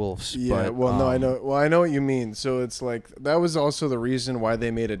more on wolves. Yeah. but, Well, no, I know. Well, I know what you mean. So it's like that was also the reason why they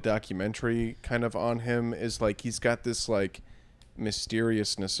made a documentary kind of on him. Is like he's got this like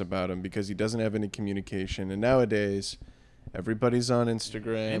mysteriousness about him because he doesn't have any communication, and nowadays everybody's on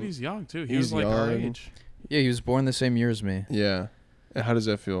Instagram. and he's young too. He He's was like our young. age. Yeah, he was born the same year as me. Yeah. And how does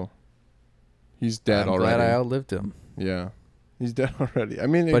that feel? He's dead I'm already. glad I outlived him. Yeah. He's dead already. I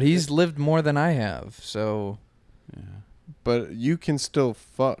mean, But he's lived more than I have, so Yeah. but you can still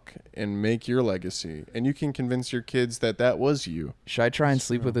fuck and make your legacy, and you can convince your kids that was you. should I try and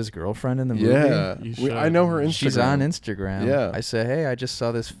sleep with his girlfriend in the movie? Yeah. You I should. know her Instagram. She's on Instagram. Yeah. I say, hey, I just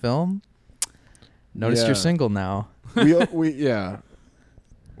saw this film. Noticed you're Yeah. single now. we yeah.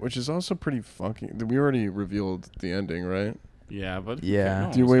 Which is also pretty funky. We already revealed the ending, right? Yeah, but Yeah. no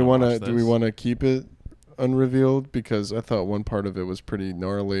one's Do we gonna want watch to this. keep it unrevealed, because I thought one part of it was pretty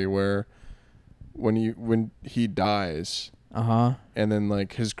gnarly where when he dies Uh-huh. and then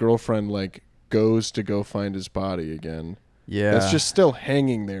like his girlfriend like goes to go find his body again. Yeah. That's just still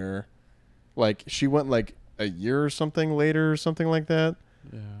hanging there. Like she went like a year or something later or something like that.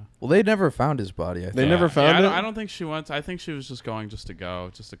 Yeah. Well, they never found his body, I think. They never found I it? I don't think she went. I think she was just going just to go,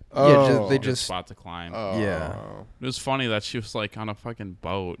 just to Oh. they get a just spot to climb. Yeah. It was funny that she was like on a fucking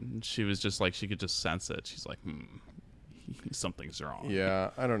boat, and she was just like she could just sense it. She's like, something's wrong.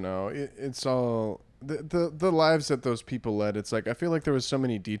 Yeah, I don't know. It's all the lives that those people led. It's like I feel like there was so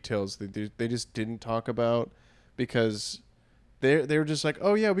many details that they just didn't talk about because they were just like,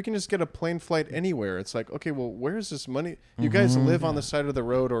 oh yeah, we can just get a plane flight anywhere. It's like, okay, well, where's this money? You guys live on the side of the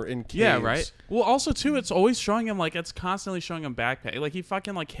road or in caves. Yeah, right. Well, also too, it's always showing him like it's constantly showing him backpack. Like he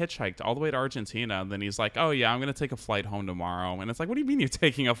fucking like hitchhiked all the way to Argentina, and then he's like, "Oh yeah, I'm gonna take a flight home tomorrow." And it's like, "What do you mean you're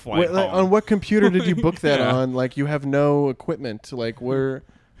taking a flight Wait, like, home?" on what computer did you book that Yeah. on? Like you have no equipment. Like where?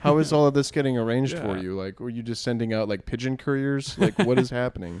 How is all of this getting arranged for Yeah. you? Like were you just sending out like pigeon couriers? Like what is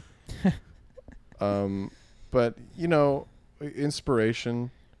happening? But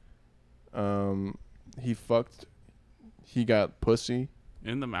inspiration. He got pussy.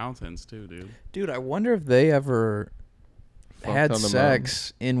 In the mountains too, dude. Dude, I wonder if they ever Fucked had on the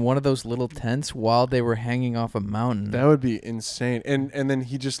sex in one of those little tents while they were hanging off a mountain. That would be insane. And then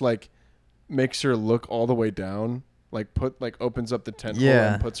he just like makes her look all the way down, like opens up the tent hole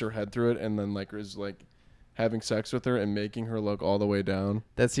Yeah. and puts her head through it, and then like is like having sex with her and making her look all the way down.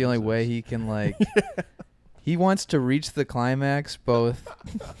 That's the only way he can like. He wants to reach the climax both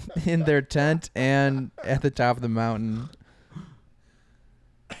in their tent and at the top of the mountain.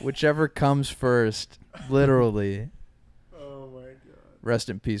 Whichever comes first, literally. Oh my god. Rest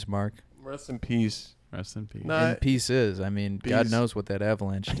in peace, Mark. Rest in peace. Rest in peace. Nah. And pieces. I mean, God Peace. knows what that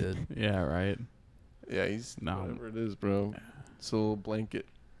avalanche did. Yeah, right. Yeah, he's No. whatever it is, bro. It's a little blanket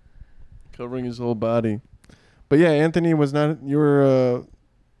covering his whole body. But yeah, Anthony was not. You were.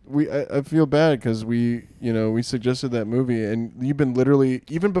 I feel bad because we suggested that movie, and you've been literally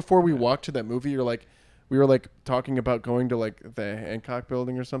even before we walked to that movie. You're like, we were like talking about going to like the Hancock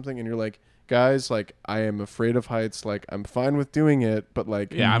Building or something, and you're like, guys, like I am afraid of heights. Like I'm fine with doing it, but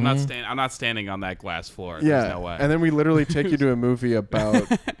like Yeah, I'm not standing on that glass floor. yeah. There's no way. And then we literally take you to a movie about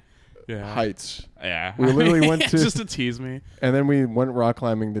yeah. heights, Yeah. We literally went to- just to tease me. and then we went rock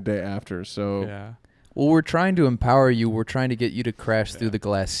climbing the day after. So Yeah. Well, we're trying to empower you. We're trying to get you to crash through the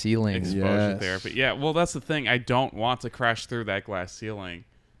glass ceiling. Exposure Yes. therapy. Yeah, well, that's the thing. I don't want to crash through that glass ceiling.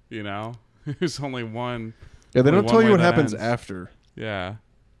 You know, there's only one. yeah, they Only don't tell one you way what that happens ends. after. Yeah,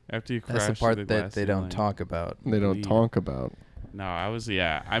 after you crash. That's the through part the that glass they don't ceiling. talk about. They don't Indeed. talk about. No, I was.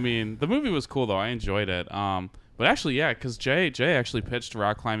 Yeah, I mean, the movie was cool though. I enjoyed it. But actually, yeah, because Jay actually pitched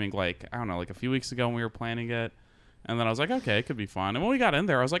rock climbing like I don't know, like a few weeks ago when we were planning it, and then I was like, okay, it could be fun. And when we got in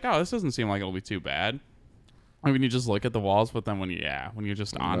there, I was like, oh, this doesn't seem like it'll be too bad. I mean, you just look at the walls, but then when you're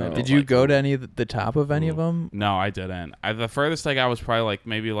just on No. it. Did it's you like, go to ooh. any of the top of any of them? No, I didn't. The furthest I got was probably like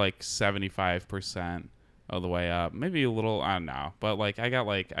maybe like 75% of the way up. Maybe a little, I don't know. But like I got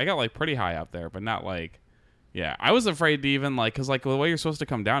pretty high up there, but not like yeah. I was afraid to even like cuz like the way you're supposed to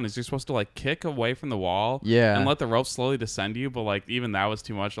come down is you're supposed to like kick away from the wall Yeah. and let the rope slowly descend you, but like even that was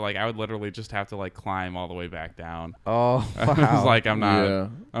too much. Like I would literally just have to like climb all the way back down. Oh, I was wow. like I'm not Yeah.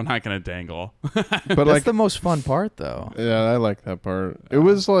 going to dangle. But That's like, the most fun part, though. yeah, I like that part. It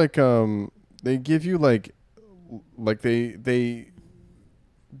was like they give you like they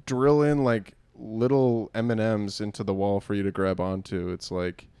drill in like little M&Ms into the wall for you to grab onto. It's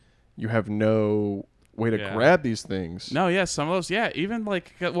like you have no way to Yeah. grab these things. No, yeah, some of those, yeah, even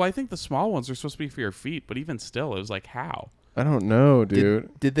like well, I think the small ones are supposed to be for your feet, but even still it was like how? I don't know,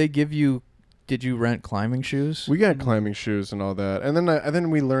 dude. Did they give you? Did you rent climbing shoes? We got climbing shoes and all that, and then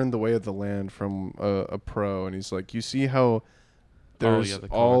we learned the way of the land from a pro, and he's like, "You see how there's yeah, the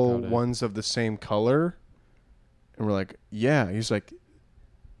all color-coded. ones of the same color?" And we're like, "Yeah." He's like,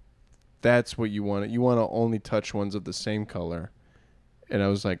 "That's what you want. You want to only touch ones of the same color." And I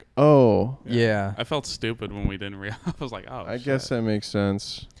was like, "Oh, Yeah. I felt stupid when we didn't realize. I was like, oh, I shit. guess that makes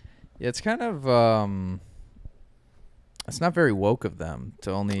sense." Yeah, it's kind of it's not very woke of them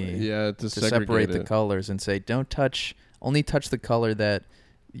to only Yeah, to segregate separate the it. colors and say only touch the color that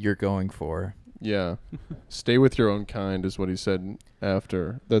you're going for. Yeah, stay with your own kind is what he said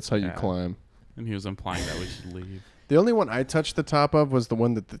after. That's how you Yeah. climb. And he was implying that we should leave. The only one I touched the top of was the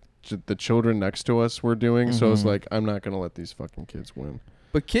one that the children next to us were doing. So I was Mhm. like, I'm not gonna let these fucking kids win.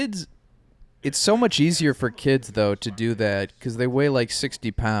 But kids, it's so much easier for kids though to do that because they weigh like 60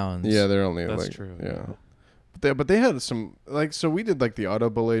 pounds. Yeah, they're only That's like true. yeah. But they had some like so we did like the auto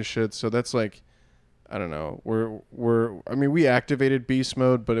belay shit. So that's like I don't know. I mean we activated beast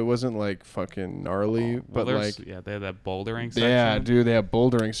mode, but it wasn't like fucking gnarly. Well, but there's- like yeah, they had that bouldering section. yeah, dude, they have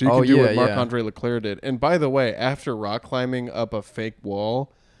bouldering, so you Oh, can do yeah, what Marc yeah. Andre Leclerc did. And by the way, after rock climbing up a fake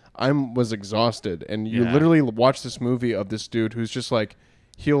wall, I was exhausted. And you Yeah. literally watch this movie of this dude who's just like,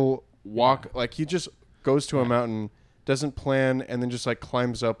 he'll walk like he just goes to a mountain, doesn't plan, and then just like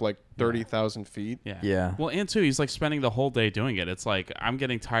climbs up like 30,000 feet. Yeah. Yeah. Well, and too, he's like spending the whole day doing it. It's like I'm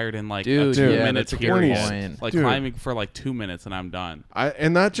getting tired in like Dude, a 2 yeah, minute that's a good period. point. Like Dude. climbing for like 2 minutes and I'm done.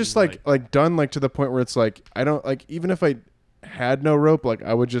 And not just like done like to the point where it's like I don't like even if I had no rope, like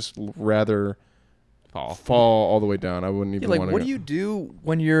I would just rather fall all the way down. I wouldn't even Yeah, like want to. what do you do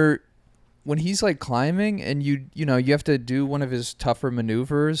when he's like climbing and you have to do one of his tougher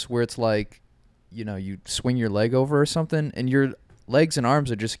maneuvers where it's like you swing your leg over or something and your legs and arms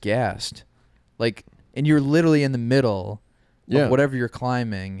are just gassed, like, and you're literally in the middle Yeah. of whatever you're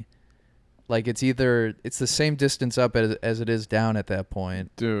climbing. Like it's the same distance up as it is down at that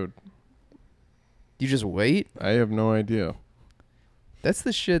point. Dude, You just wait. I have no idea. That's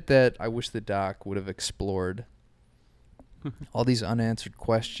the shit that I wish the doc would have explored. All these unanswered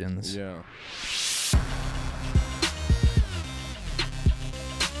questions. Yeah.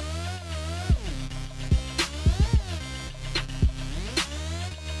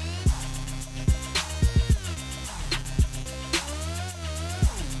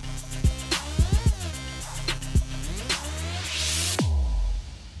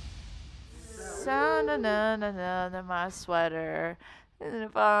 My sweater.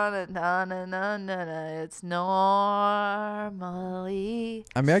 It's normally.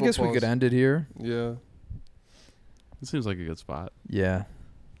 I mean, I guess we could Football's- end it here. Yeah. It seems like a good spot. Yeah.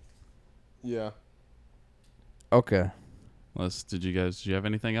 Yeah. Okay. Did you have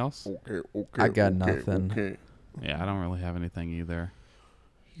anything else? Okay. I got nothing. Okay. Yeah, I don't really have anything either.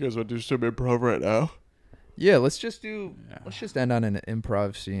 You guys want to do some improv right now? Yeah, let's just end on an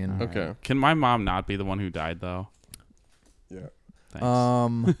improv scene. Okay. Can my mom not be the one who died though? Yeah.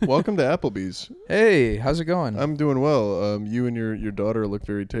 Thanks. Welcome to Applebee's. Hey, how's it going? I'm doing well. You and your daughter look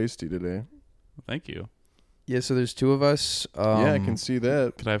very tasty today. Thank you. Yeah, so there's two of us. Yeah, I can see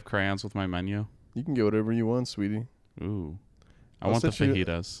that. Could I have crayons with my menu? You can get whatever you want, sweetie. Ooh. I I'll want the set you-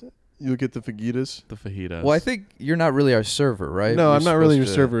 fajitas. You'll get the fajitas. The fajitas. Well, I think you're not really our server, right? No, We're I'm not really your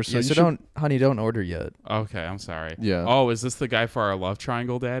supposed server, so yeah, you so should- don't order yet. Okay, I'm sorry. Yeah. Oh, is this the guy for our love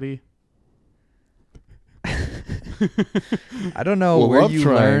triangle, Daddy? I don't know Well, where love you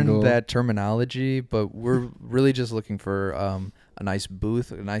triangle. learned that terminology, but we're really just looking for a nice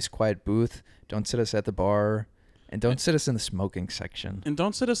booth, a nice quiet booth. Don't sit us at the bar, and don't sit us in the smoking section. And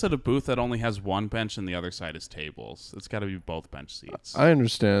don't sit us at a booth that only has one bench and the other side is tables. It's got to be both bench seats. I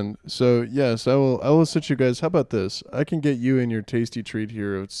understand. So yes, I will sit you guys. How about this? I can get you and your tasty treat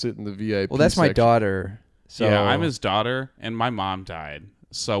here. Sit in the VIP. Well, that's my section. daughter. So yeah, I'm his daughter, and my mom died.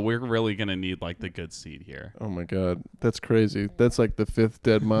 So we're really going to need, like, the good seat here. Oh my god, that's crazy. That's like the 5th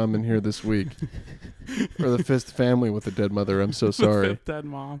dead mom in here this week, or the 5th family with a dead mother. I'm so sorry. Fifth dead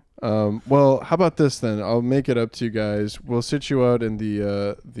mom. Well, how about this then? I'll make it up to you guys. We'll sit you out in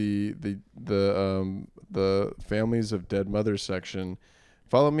the families of dead mothers section.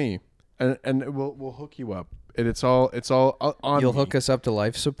 Follow me, and we'll hook you up. And it's all on. you'll me. hook us up to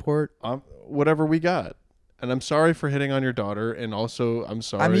life support. Whatever we got. And I'm sorry for hitting on your daughter, and also I'm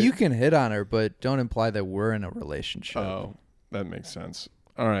sorry. I mean, you can hit on her, but don't imply that we're in a relationship. Oh, that makes sense.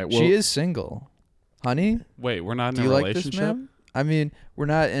 All right. Well, She is single, honey. Wait, we're not Do in you a like relationship? this, ma'am? I mean, we're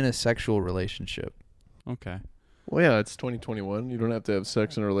not in a sexual relationship. Okay. Well, yeah, it's 2021. You don't have to have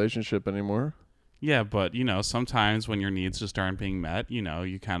sex in a relationship anymore. Yeah, but, sometimes when your needs just aren't being met, you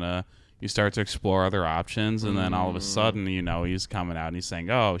start to explore other options, and then all of a sudden, he's coming out and he's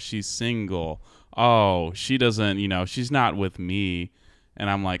saying, oh, she's single. Oh, she doesn't, she's not with me. And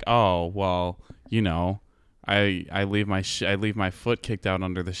I'm like, oh, well, I leave my foot kicked out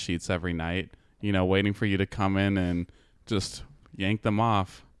under the sheets every night, waiting for you to come in and just yank them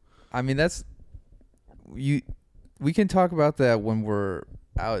off. I mean, we can talk about that when we're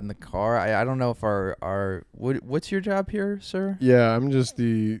out in the car. I don't know if what's your job here, sir? Yeah, I'm just I'm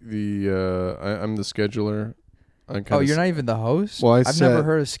the scheduler. You're not even the host? Well, I've never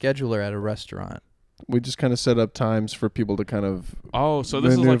heard a scheduler at a restaurant. We just kind of set up times for people to kind of. Oh, so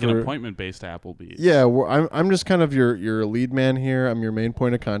this is like an maneuver. appointment-based Applebee's. Yeah, I'm just kind of your lead man here. I'm your main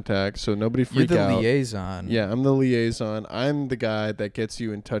point of contact, so nobody You're freak the out. liaison. Yeah, I'm the liaison. I'm the guy that gets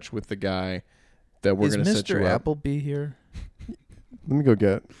you in touch with the guy that we're Is going to set you Mr. up. Appleby here? Let me go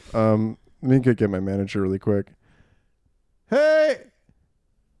get my manager really quick. Hey,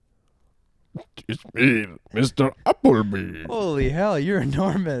 it's me, Mr. Appleby. Holy hell, you're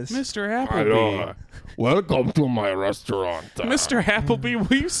enormous. Mr. Appleby. Welcome to my restaurant. Mr. Appleby,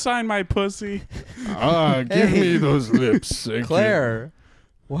 will you sign my pussy? Give Hey. me those lips. Thank you. Claire,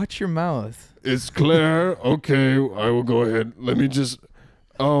 watch your mouth. It's Claire. Okay, I will go ahead. Let me just.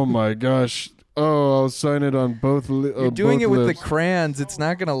 Oh my gosh. Oh, I'll sign it on both. You're doing both it with lips. the crayons. It's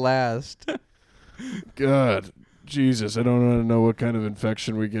not going to last. God, Jesus, I don't want to know what kind of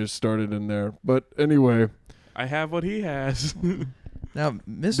infection we get started in there. But anyway, I have what he has. Now,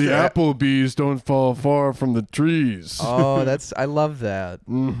 Mr. the Applebee's don't fall far from the trees. Oh, I love that.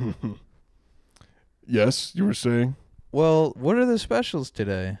 Mhm. Yes, you were saying? Well, what are the specials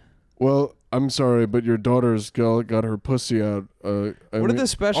today? Well, I'm sorry, but your daughter's got her pussy out. What are the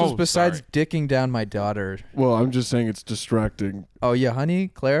specials Oh, besides sorry. dicking down my daughter? Well, I'm just saying it's distracting. Oh, yeah, honey,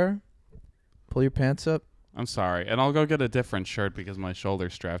 Claire, pull your pants up. I'm sorry. And I'll go get a different shirt because my shoulder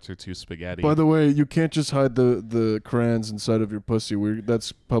straps are too spaghetti. By the way, you can't just hide the crayons inside of your pussy.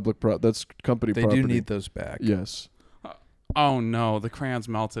 That's that's company They property. do need those back. Yes. Oh, no. The crayons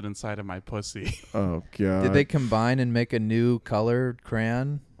melted inside of my pussy. Oh god. Did they combine and make a new colored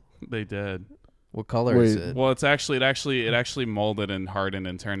crayon? They did. What color is Wait. it? Well, it actually molded and hardened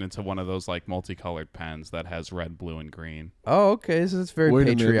and turned into one of those like multicolored pens that has red, blue, and green. Oh, okay. So it's very Wait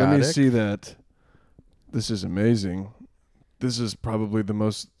a patriotic. minute. Let me see that. This is amazing. This is probably the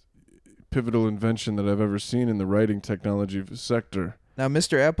most pivotal invention that I've ever seen in the writing technology sector. Now,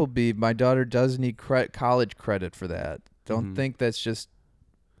 Mr. Appleby, my daughter does need college credit for that. Don't think that's just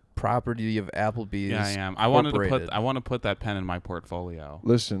property of Applebee's. Yeah, I am. I want Incorporated. to put that pen in my portfolio.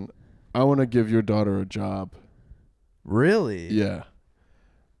 Listen, I want to give your daughter a job. Really? Yeah.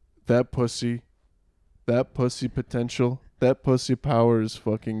 That pussy potential, that pussy power is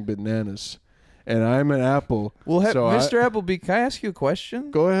fucking bananas. And I'm an apple. Well, so Mr. Appleby, can I ask you a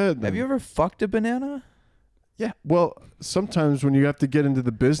question? Go ahead. Then. Have you ever fucked a banana? Yeah. Well, sometimes when you have to get into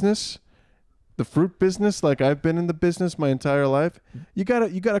the business, the fruit business, like I've been in the business my entire life, you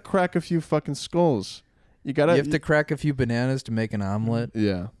gotta crack a few fucking skulls. You have to crack a few bananas to make an omelet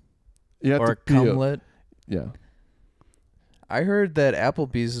Yeah. You have or to a cumlet. Yeah. I heard that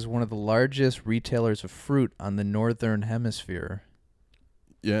Applebee's is one of the largest retailers of fruit on the northern hemisphere.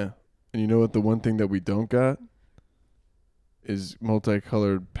 Yeah. And you know what? The one thing that we don't got is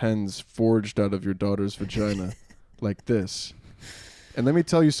multicolored pens forged out of your daughter's vagina like this. And let me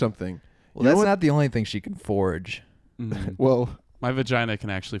tell you something. Well, You know that's what? not the only thing she can forge. Mhm. Well, My vagina can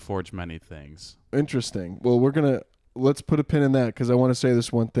actually forge many things. interesting. Well, let's put a pin in that because I want to say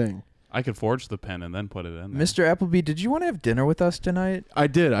this one thing. I could forge the pen and then put it in there. Mr. Appleby, did you want to have dinner with us tonight? I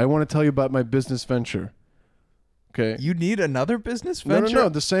did. I want to tell you about my business venture. Okay. You need another business No, venture? no,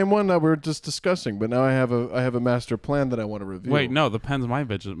 the same one that we were just discussing, but now I have a master plan that I want to reveal. Wait, no, the pen's my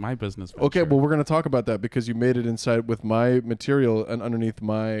business venture. Okay, well, we're going to talk about that because you made it inside with my material and underneath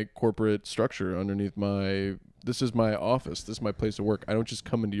my corporate structure, this is my office, this is my place of work. I don't just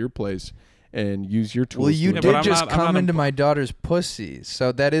come into your place and use your tools. Well, you to but did I'm just not- I'm come not into imp- my daughter's pussy,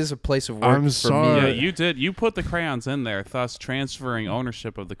 so that is a place of work I'm for sorry. Yeah, me. you did. You put the crayons in there, thus transferring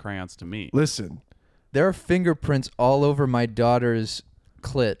ownership of the crayons to me. Listen, There are fingerprints all over my daughter's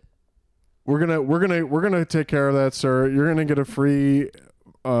clit. we're gonna take care of that, sir. You're gonna get a free.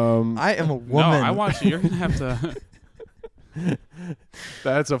 I am a No, woman. I want you. You're gonna have to.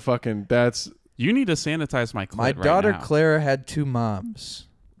 That's You need to sanitize my clit My right daughter now. Clara had two moms.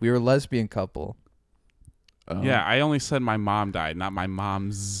 We were a lesbian couple. Yeah, I only said my mom died, not my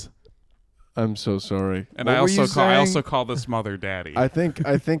mom's. I'm so sorry. And What I were you also saying? call this mother daddy. I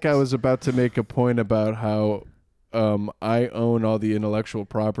think I was about to make a point about how I own all the intellectual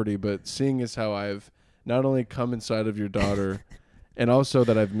property, but seeing as how I've not only come inside of your daughter, and also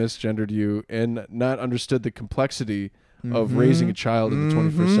that I've misgendered you and not understood the complexity of raising a child in the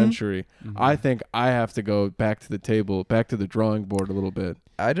 21st century, I think I have to go back to the table, back to the drawing board a little bit.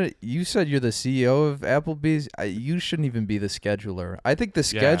 You said you're the CEO of Applebee's. You shouldn't even be the scheduler. I think the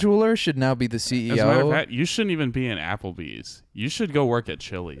Yeah. scheduler should now be the CEO. As a matter of fact, you shouldn't even be in Applebee's. You should go work at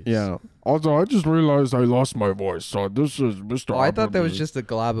Chili's. Yeah. Also, I just realized I lost my voice, so this is Mr. Oh, I thought that was Applebee's. just a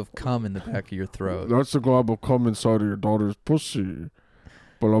glob of cum in the back of your throat. That's the glob of cum inside of your daughter's pussy.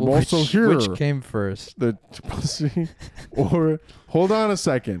 But I'm Which- also here. Which came first? The pussy. Or hold on a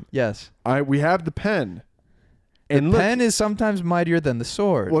second. Yes. We have the pen. The And look, pen is sometimes mightier than the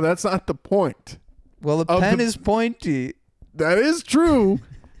sword. well, that's not the point. Well, the of pen the- is pointy. That is true,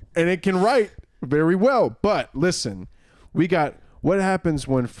 and it can write very well. But listen, we got what happens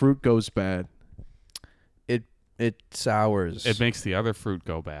when fruit goes bad. It sours. It makes the other fruit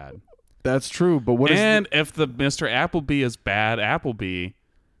go bad. That's true, but what is And if the Mr. Appleby is bad Appleby,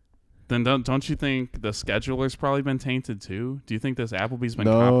 then don't you think the scheduler's probably been tainted too? Do you think this Applebee's been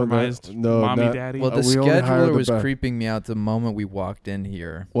No, compromised, no, mommy, not- daddy? well, the we only hire scheduler the was best. creeping me out the moment we walked in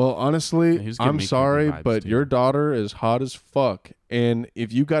here. Well, honestly, Yeah, he was giving I'm me sorry, creepy vibes, but too. your daughter is hot as fuck. And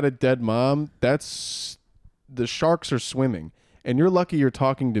if you got a dead mom, that's the sharks are swimming. And you're lucky you're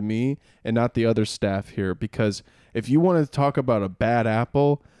talking to me and not the other staff here, because if you want to talk about a bad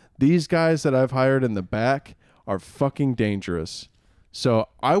apple, these guys that I've hired in the back are fucking dangerous. So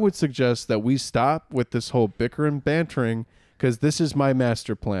I would suggest that we stop with this whole bicker and bantering, because this is my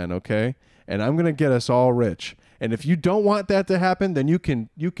master plan, okay? And I'm gonna get us all rich. And if you don't want that to happen, then you can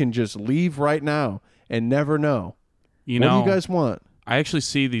just leave right now and never know. You What know, do you guys want? I actually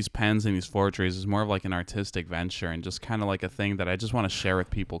see these pens and these forgeries as more of like an artistic venture and just kind of like a thing that I just want to share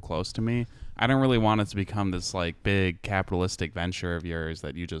with people close to me. I don't really want it to become this like big capitalistic venture of yours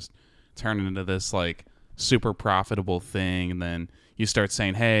that you just turn into this like super profitable thing, and then you start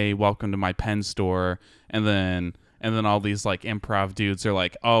saying, "Hey, welcome to my pen store," and then all these like improv dudes are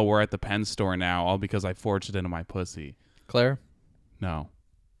like, "Oh, we're at the pen store now, all because I forged it into my pussy." Claire, No,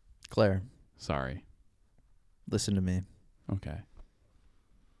 sorry. listen to me. Okay.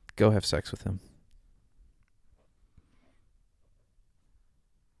 Go have sex with him.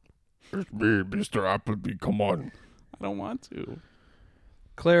 It's me, Mr. Appleby. Come on. I don't want to.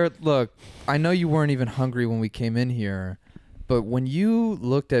 Claire, look, I know you weren't even hungry when we came in here, but when you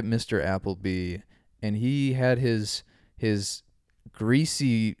looked at Mr. Appleby and he had his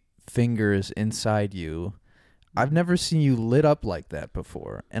greasy fingers inside you, I've never seen you lit up like that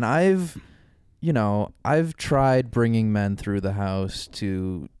before. And I've tried bringing men through the house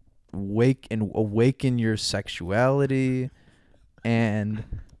to awaken your sexuality, and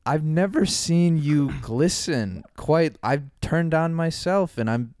I've never seen you glisten quite. I've turned on myself, and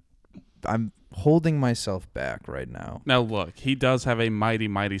I'm holding myself back right now. Now look, he does have a mighty,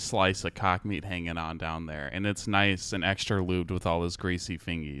 mighty slice of cock meat hanging on down there, and it's nice and extra lubed with all his greasy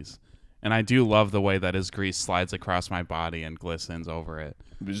fingies. And I do love the way that his grease slides across my body and glistens over it.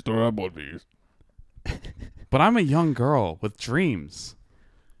 Mr. Appleby. But I'm a young girl with dreams.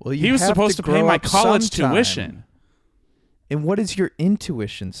 Well, He was supposed to pay my college tuition. And what does your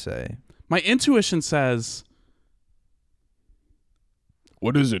intuition say? My intuition says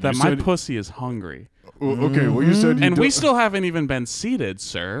What is it? that You my said- pussy is hungry. Okay, well, you said you And we don't- still haven't even been seated,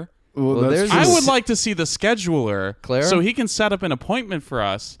 sir. Well, Well, that's there's I true. would like to see the scheduler Claire? so he can set up an appointment for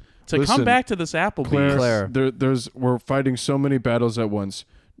us to Listen, come back to this Applebee's. Claire. We're fighting so many battles at once.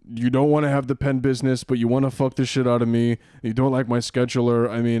 You don't want to have the pen business, but you want to fuck the shit out of me. You don't like my scheduler.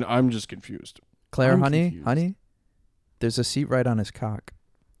 I mean, I'm just confused. Claire, I'm honey, confused. there's a seat right on his cock.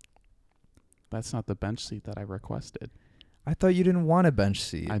 That's not the bench seat that I requested. I thought you didn't want a bench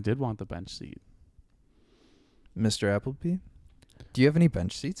seat, I did want the bench seat. Mr. Appleby. Do you have any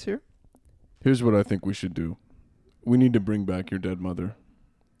bench seats here? Here's what I think we should do. We need to bring back your dead mother.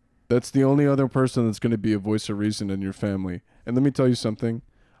 That's the only other person that's going to be a voice of reason in your family. And let me tell you something.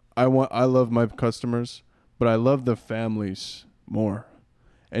 I love my customers, but I love the families more.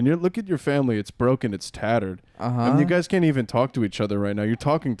 And look at your family. It's broken. It's tattered. I mean, you guys can't even talk to each other right now. You're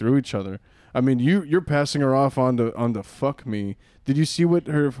talking through each other. I mean, you're passing her off on the fuck me. Did you see what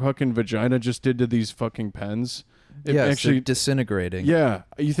her fucking vagina just did to these fucking pens? It Yes, actually they're disintegrating. Yeah,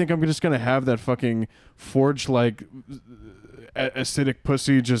 you think I'm just gonna have that fucking forged like acidic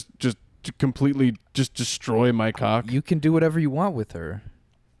pussy just to completely just destroy my cock? You can do whatever you want with her.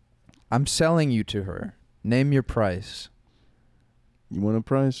 I'm selling you to her. Name your price. You want a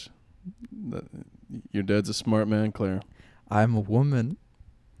price? Your dad's a smart man, Claire. I'm a woman.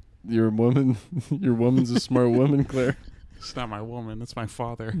 You're a woman. Your woman's a smart woman, Claire. It's not my woman. It's my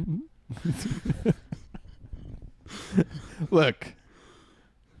father. Look,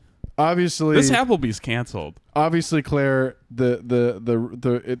 obviously, This Applebee's canceled. obviously, Claire,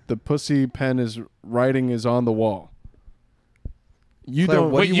 the pussy pen writing is on the wall. You Claire,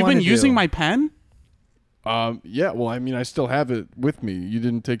 don't. what Wait, do you you've wanna been using do? my pen? Yeah. Well, I mean, I still have it with me. You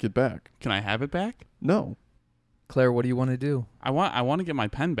didn't take it back. Can I have it back? No. Claire, what do you want to do? I want to get my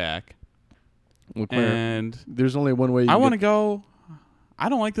pen back. Well, Claire, And there's only one way. I want to go. I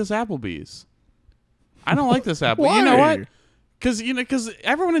don't like this Applebee's. I don't like this Apple. You know Why? what? Because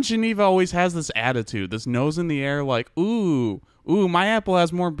everyone in Geneva always has this attitude, this nose in the air, like, ooh, my apple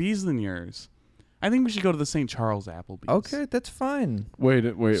has more bees than yours. I think we should go to the St. Charles Applebee's. Okay, that's fine. Wait.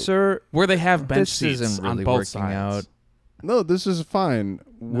 Sir, Where they have bench this seats isn't really on both working sides. out. No, this is fine.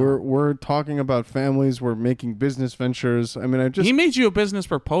 We're talking about families. We're making business ventures. I mean, He made you a business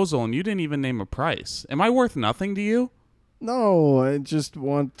proposal and you didn't even name a price. Am I worth nothing to you? no. I just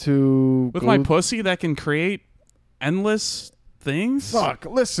want to With go my pussy that can create endless things? Fuck.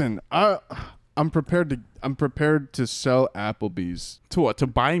 Listen, I'm prepared to sell Applebee's. To what? To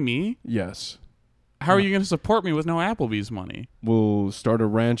buy me? Yes. How are you going to support me with no Applebee's money? We'll start a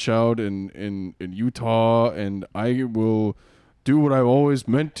ranch out in Utah, and I will do what I've always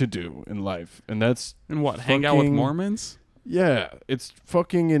meant to do in life, and that's And what? Hang out with fucking- Mormons? Yeah, it's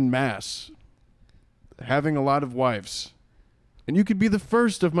fucking in mass. Having a lot of wives. And you could be the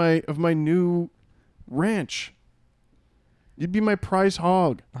first of my new ranch. You'd be my prize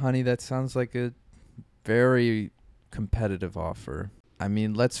hog. Honey, that sounds like a very competitive offer. I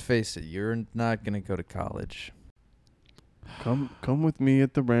mean, let's face it, you're not going to go to college. Come with me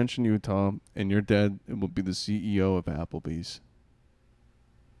at the ranch in Utah, and your dad will be the CEO of Applebee's.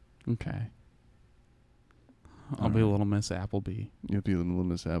 Okay. I'll be a little Miss Appleby. You'll be little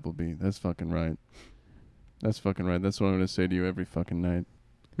Miss Appleby. That's fucking right. That's fucking right. That's what I'm going to say to you every fucking night.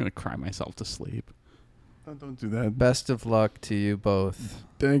 I'm going to cry myself to sleep. Oh, don't do that. Best of luck to you both.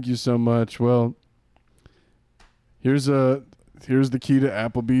 Thank you so much. Well, here's the key to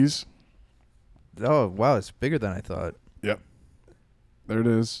Applebee's. Oh, wow, it's bigger than I thought. Yep. There it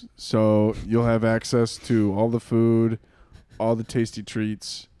is. So you'll have access to all the food, all the tasty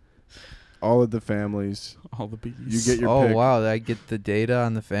treats, all of the families. All the bees. You get your Oh pick. wow, I get the data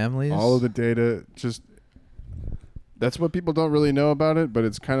on the families. All of the data. Just that's what people don't really know about it, but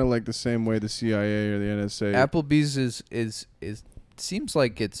it's kind of like the same way the CIA or the NSA. Applebee's is seems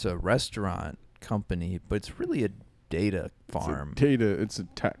like it's a restaurant company, but it's really a data farm. It's a data. It's a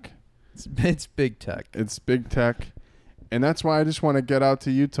tech. It's big tech. It's big tech. And that's why I just want to get out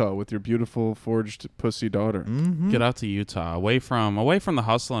to Utah with your beautiful forged pussy daughter. Mm-hmm. Get out to Utah, away from the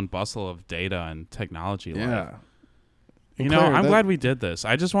hustle and bustle of data and technology life. Yeah. You And know, Claire, I'm that- glad we did this.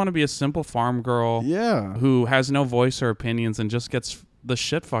 I just want to be a simple farm girl Yeah. who has no voice or opinions and just gets the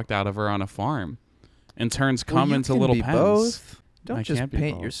shit fucked out of her on a farm and turns Well, cum you into can little be pens. both. Don't I just can't be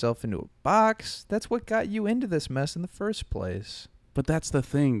paint both. yourself into a box. That's what got you into this mess in the first place. But that's the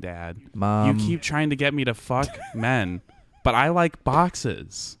thing, Dad. Mom, You keep trying to get me to fuck men, but I like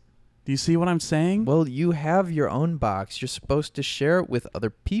boxes. Do you see what I'm saying? Well, you have your own box. You're supposed to share it with other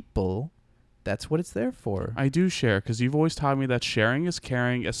people. That's what it's there for. I do share because you've always taught me that sharing is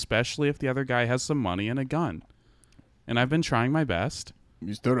caring, especially if the other guy has some money and a gun. And I've been trying my best.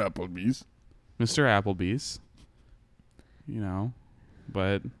 Mr. Applebee's. Mr. Applebee's. You know,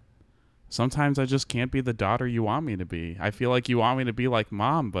 but sometimes I just can't be the daughter you want me to be. I feel like you want me to be like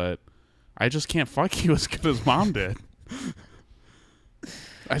Mom, but I just can't fuck you as good as Mom did.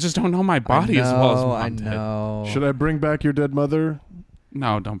 I just don't know my body as well as Mom I did. know. Should I bring back your dead mother?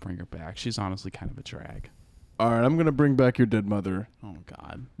 No, don't bring her back. She's honestly kind of a drag. All right, I'm going to bring back your dead mother. Oh,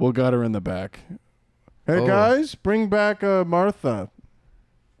 God. We'll got her in the back. Hey, Oh. guys, bring back Martha.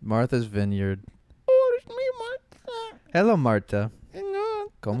 Martha's Vineyard. Oh, it's me, Martha. Hello, Marta.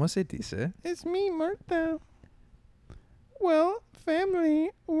 Hello, ¿Cómo se dice? it's me, Martha. Well, family,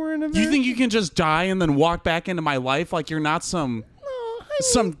 we're in a You think you can just die and then walk back into my life like you're not some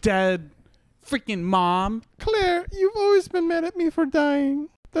dead freaking mom? Claire, you've always been mad at me for dying.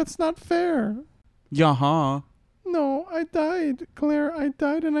 That's not fair. Yeah, No, I died. Claire, I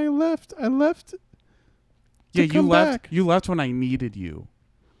died and I left. I left. Yeah, you come left. back. You left when I needed you.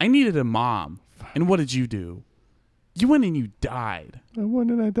 I needed a mom. And what did you do? You went and you died. I won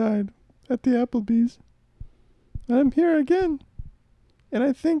and I died at the Applebee's. I'm here again. And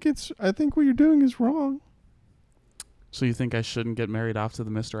I think what you're doing is wrong. So you think I shouldn't get married off to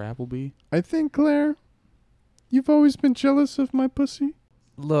the Mr. Appleby? I think, Claire, you've always been jealous of my pussy.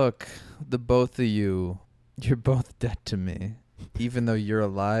 Look, the both of you, you're both dead to me. Even though you're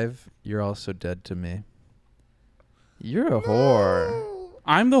alive, you're also dead to me. You're a whore.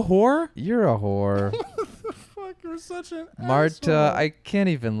 I'm the whore? You're a whore. Fuck, you're such an Marta, I can't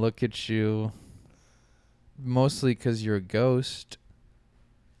even look at you. Mostly because you're a ghost.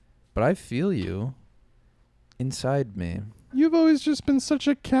 But I feel you. Inside me. You've always just been such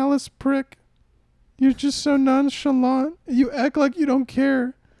a callous prick. You're just so nonchalant. You act like you don't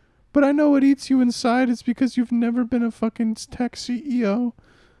care. But I know what eats you inside is because you've never been a fucking tech CEO.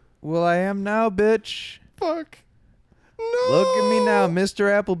 Well, I am now, bitch. Fuck. No. Look at me now, Mr.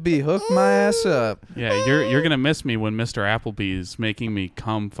 Appleby. Hook my ass up. Yeah, you're gonna miss me when Mr. Appleby's making me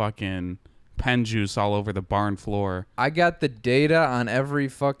cum fucking pen juice all over the barn floor. I got the data on every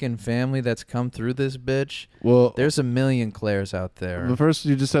fucking family that's come through this bitch. Well, There's a million Claires out there. but first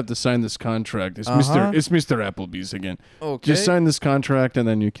you just have to sign this contract. It's Uh-huh. Mr. Applebee's again. Okay. Just sign this contract and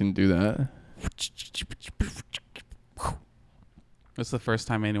then you can do that. It's the first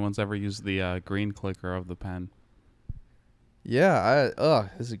time anyone's ever used the green clicker of the pen. Yeah,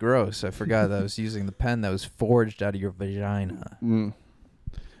 this is gross. I forgot that I was using the pen that was forged out of your vagina.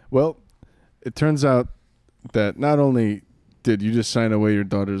 Well, it turns out that not only did you just sign away your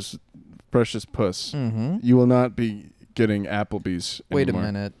daughter's precious puss, Mm-hmm. you will not be getting Applebee's Wait anymore.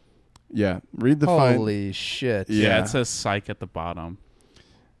 a minute. Yeah, read the fine. Holy shit. Yeah. Yeah, it says psych at the bottom.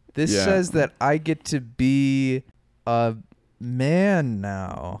 This Yeah. says that I get to be a man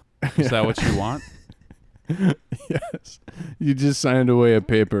now. Is that what you want? Yes. You just signed away a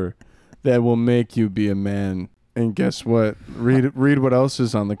paper that will make you be a man. And guess what? Read what else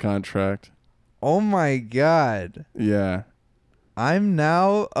is on the contract. Oh my god. Yeah. I'm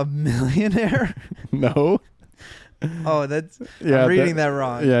now a millionaire? No. Oh, that's Yeah. I'm reading that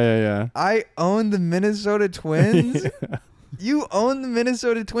wrong. Yeah. I own the Minnesota Twins? Yeah. You own the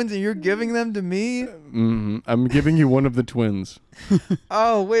Minnesota Twins and you're giving them to me? Mm-hmm. I'm giving you one of the twins.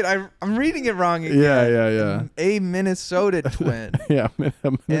 Oh, wait, I'm reading it wrong again. Yeah. A Minnesota Twin. Yeah. And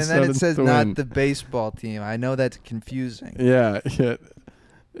then it says not the baseball team. I know that's confusing. Yeah.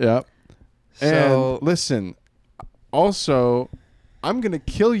 And So, listen, also, I'm going to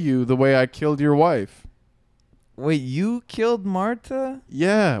kill you the way I killed your wife. wait, you killed Marta?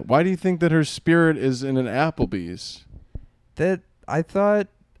 Yeah. Why do you think that her spirit is in an Applebee's? That I thought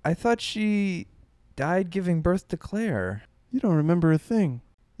I thought she died giving birth to Claire. You don't remember a thing.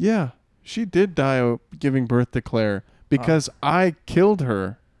 Yeah, she did die giving birth to Claire because I killed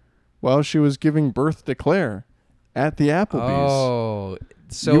her while she was giving birth to Claire at the Applebee's. Oh,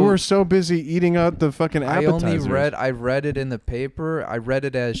 so you were so busy eating out the fucking appetizers. I read it in the paper. I read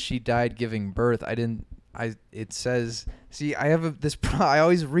it as she died giving birth. It says, see, I have I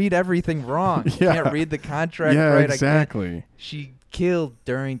always read everything wrong. Yeah. I can't read the contract Yeah, right. exactly. She killed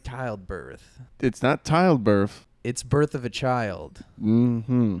during childbirth. It's not childbirth. It's birth of a child.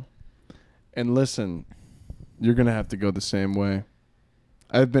 Mm-hmm. And listen, you're going to have to go the same way.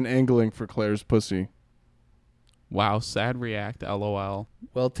 I've been angling for Claire's pussy. Wow, sad react, LOL.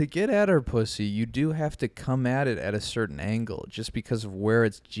 Well, to get at her pussy, you do have to come at it at a certain angle just because of where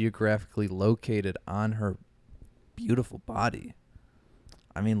it's geographically located on her beautiful body.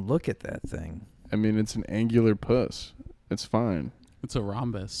 I mean, look at that thing. I mean, it's an angular puss. It's fine. It's a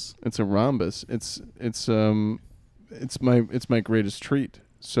rhombus. It's a rhombus. It's my greatest treat.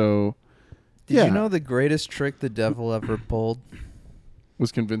 So, Did you know the greatest trick the devil ever pulled?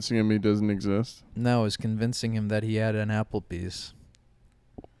 Was convincing him he doesn't exist. No, it was convincing him that he had an Applebee's.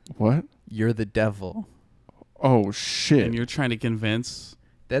 What? You're the devil. Oh shit! And you're trying to convince.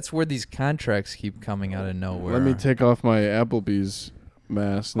 That's where these contracts keep coming out of nowhere. Let me take off my Applebee's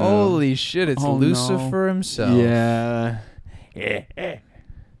mask now. Holy shit! It's Oh, Lucifer himself. Yeah.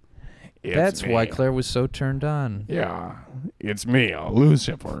 That's why Claire was so turned on. Yeah, it's me,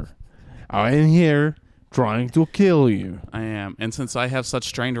 Lucifer. I'm here trying to kill you. I am. And since I have such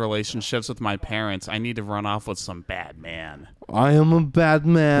strained relationships with my parents, I need to run off with some bad man I am a bad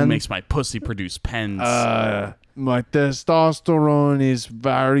who man. makes my pussy produce pens. My testosterone is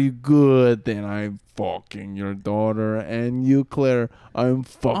very good, and I'm fucking your daughter, and you, Claire, I'm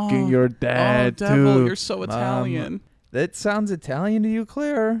fucking your dad devil, too. you're so Italian. That sounds Italian to you,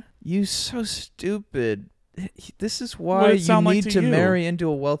 Claire? You so stupid. This is why What'd it you sound like need to to you? marry into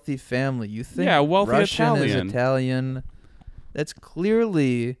a wealthy family. You think Yeah, wealthy Russian is Italian. Italian. That's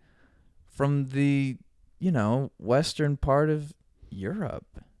clearly from the, western part of Europe.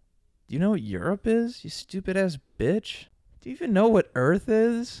 Do you know what Europe is, you stupid-ass bitch? Do you even know what Earth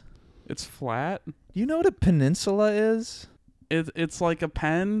is? It's flat. Do you know what a peninsula is? It's like a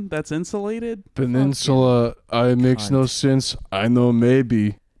pen that's insulated. Peninsula, it makes no cunt. sense. I know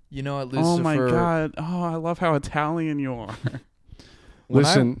maybe. You know what, Lucifer? Oh my god. Oh, I love how Italian you are.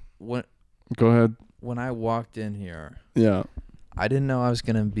 Listen, go ahead. When I walked in here, Yeah. I didn't know I was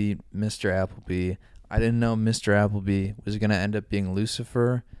going to be Mr. Appleby. I didn't know Mr. Appleby was going to end up being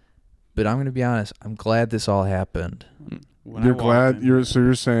Lucifer. But I'm going to be honest, I'm glad this all happened. When I You're walked glad in-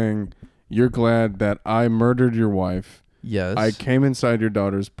 you're saying you're glad that I murdered your wife. Yes. I came inside your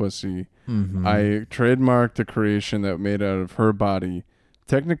daughter's pussy. Mhm. I trademarked a creation that made out of her body.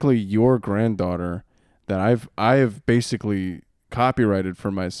 Technically your granddaughter that I have basically copyrighted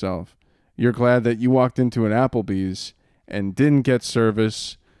for myself. You're glad that you walked into an Applebee's and didn't get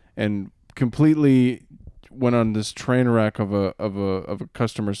service and completely went on this train wreck of a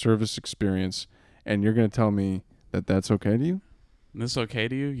customer service experience, and you're going to tell me that that's okay to you? This okay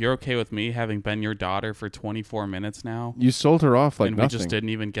to you? You're okay with me having been your daughter for 24 minutes now? You sold her off like and nothing. we didn't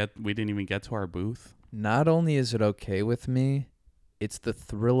even get to our booth? Not only is it okay with me, it's the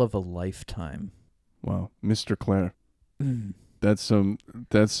thrill of a lifetime. Wow, Mr. Claire. That's some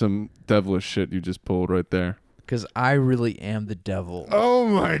devilish shit you just pulled right there. Because I really am the devil. Oh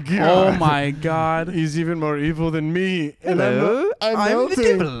my god. Oh my god. He's even more evil than me. And Hello? I'm I'm the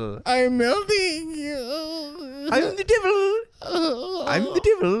melting. devil. I'm melting. I'm the devil. I'm the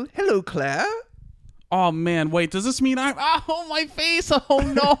devil. Hello, Claire. Oh man, wait, does this mean oh my face? Oh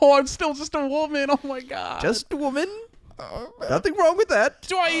no, I'm still just a woman. Oh my god. Just a woman. Nothing wrong with that.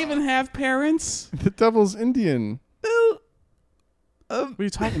 Do I even have parents? The devil's Indian. Well, What are you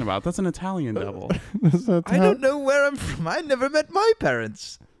talking about? That's an Italian devil. That's not I how- don't know where I'm from. I never met my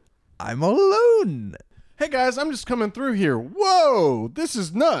parents. I'm all alone. Hey guys, I'm just coming through here. Whoa, this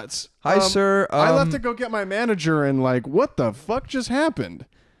is nuts. Hi, sir. I left to go get my manager and what the fuck just happened?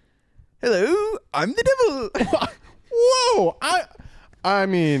 Hello, I'm the devil. Whoa, I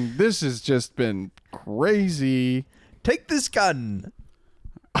mean, this has just been crazy. Take this gun.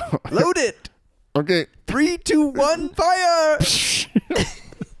 Load it. Okay. 3, 2, 1, fire.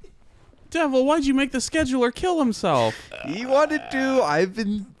 Devil, why'd you make the scheduler kill himself? He wanted to. I've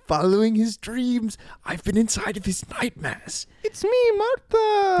been following his dreams. I've been inside of his nightmares. It's me,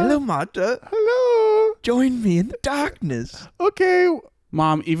 Martha. Hello, Marta. Hello. Join me in the darkness. Okay.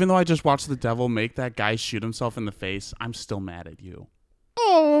 Mom, even though I just watched the devil make that guy shoot himself in the face, I'm still mad at you.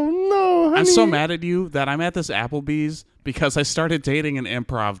 Oh no, honey. I'm so mad at you that I'm at this Applebee's because I started dating an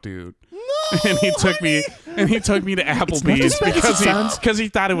improv dude. And he took me to Applebee's because he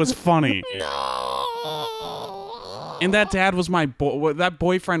thought it was funny. And that dad was that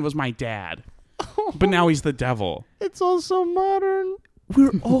boyfriend was my dad. But now he's the devil. It's all so modern.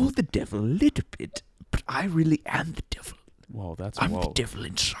 We're all the devil a little bit, but I really am the devil. Whoa, that's I'm whoa. the devil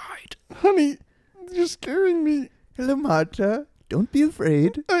inside. Honey, you're scaring me. Hello, Marta. Don't be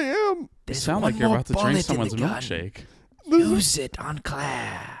afraid. I am. You There's sound one like you're more about to drink bullet in someone's the gun. milkshake. Use it on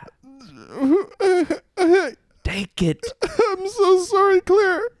Claire. Take it. I'm so sorry,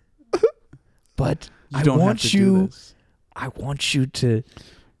 Claire. But You don't have to do this. I want you to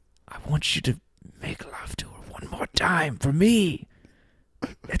make love to her one more time for me.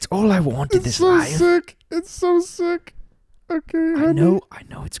 That's all I want in It's this so life. sick. It's so sick. Okay, honey. I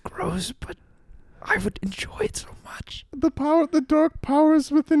know it's gross, but I would enjoy it so much. The dark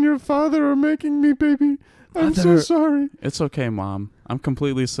powers within your father are making me, baby. I'm so Father- sorry. It's okay, Mom. I'm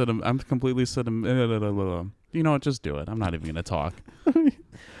completely You know what? Just do it. I'm not even gonna talk.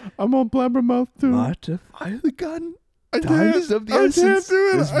 I'm on blabbermouth too. Marta, fire the gun. I Time can't. is of the I can't essence. do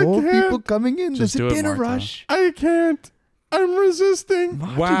it. There's I more can't. people coming in. Just There's do a it, dinner Marta. rush. I can't. I'm resisting.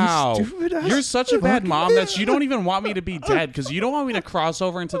 Marta, Wow. you stupid ass You're such a bad fucking mom that you don't even want me to be dead because you don't want me to cross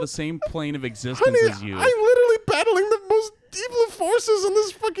over into the same plane of existence Honey, as you. I'm literally battling the most evil forces in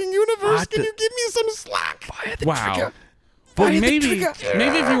this fucking universe. Marta. Can you give me some slack? Fire the Wow. trigger. Well, Fire the maybe trigger.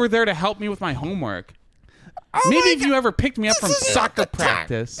 if you were there to help me with my homework. Oh Maybe my if you ever picked me up from This is not soccer the time.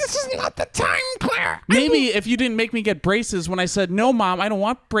 practice. This is not the time, Claire. Maybe if you didn't make me get braces when I said, no, Mom, I don't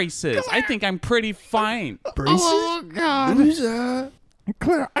want braces. I think I'm pretty fine. Braces? Oh, God. Loser.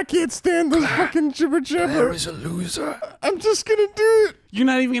 Claire, I can't stand this fucking jibber Claire jabber. is a loser. I'm just gonna do it. You're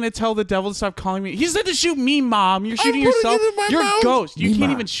not even going to tell the devil to stop calling me. He said to shoot me, Mom. You're shooting putting yourself. it in my You're mouth. a ghost. You can't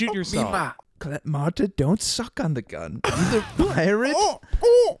Mima. even shoot yourself. Mima. Marta, don't suck on the gun. Either fire it. Oh.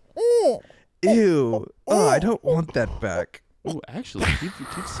 Ew. Oh, I don't want that back. Ooh, actually,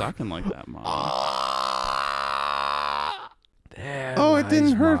 keep sucking like that, Mom. There Oh, it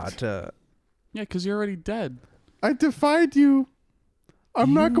didn't lies hurt. Marta. Yeah, because you're already dead. I defied you.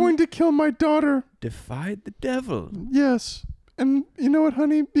 I'm not You- going to kill my daughter. Defied the devil. Yes. And you know what,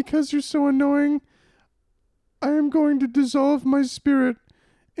 honey? Because you're so annoying, I am going to dissolve my spirit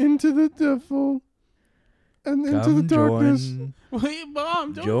into the devil and into the Come darkness. join Wait,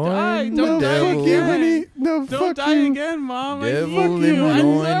 Mom, don't Join die. the Don't No, die devil. fuck you, again. honey. No, Don't fuck die you. again, Mom. devil I hate you. I'm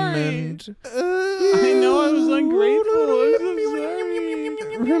sorry. enjoyment. I know I was ungrateful. I'm so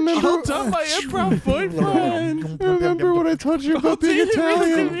sorry. Remember, I'll tell my improv boyfriend. remember what I taught you about being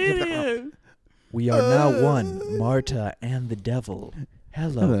Italian? Italian. We are now one, Marta and the devil.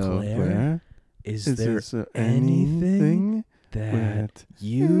 Hello, Claire. Is there anything that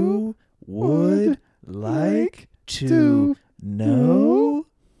you would like to know?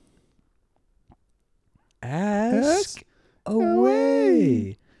 Ask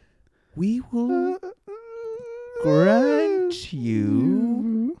away. We will grant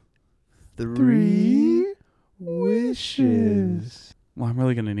you 3 wishes. Well, I'm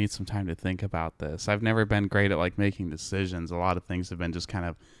really gonna need some time to think about this. I've never been great at like making decisions. A lot of things have been just kind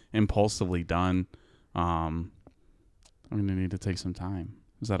of impulsively done. I'm gonna need to take some time.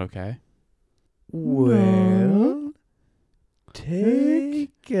 Is that okay? Well,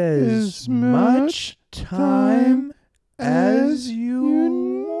 take as much time as you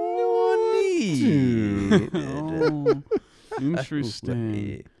need. Oh,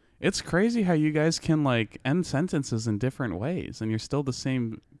 interesting. It's crazy how you guys can like end sentences in different ways, and you're still the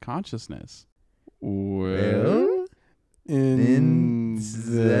same consciousness. Well, Then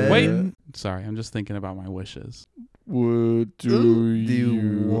Wait, sorry, I'm just thinking about my wishes. What do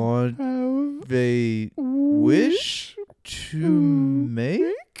you want have a wish to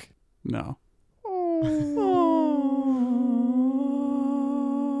make? No.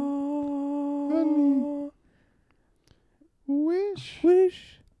 Honey. Wish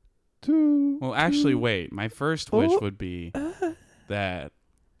to. Well, actually, wait. My first wish would be that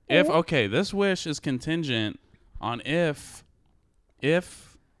if this wish is contingent on if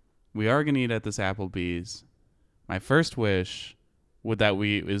we are gonna eat at this Applebee's. My first wish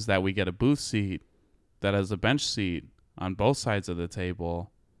is that we get a booth seat that has a bench seat on both sides of the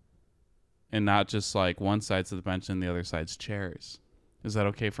table, and not just like one side's of the bench and the other side's chairs. Is that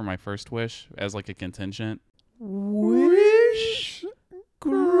okay for my first wish as like a contingent? Wish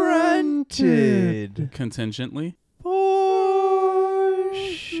granted. Contingently? For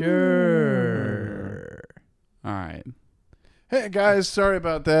sure. All right. Hey guys, sorry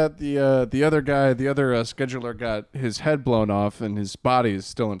about that. The other scheduler got his head blown off and his body is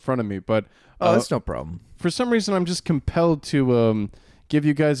still in front of me. But Oh, that's no problem. for some reason, I'm just compelled to give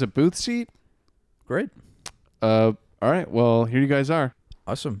you guys a booth seat. Great. All right. Well, here you guys are.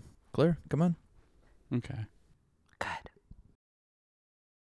 Awesome. Claire, come on. Okay. Good.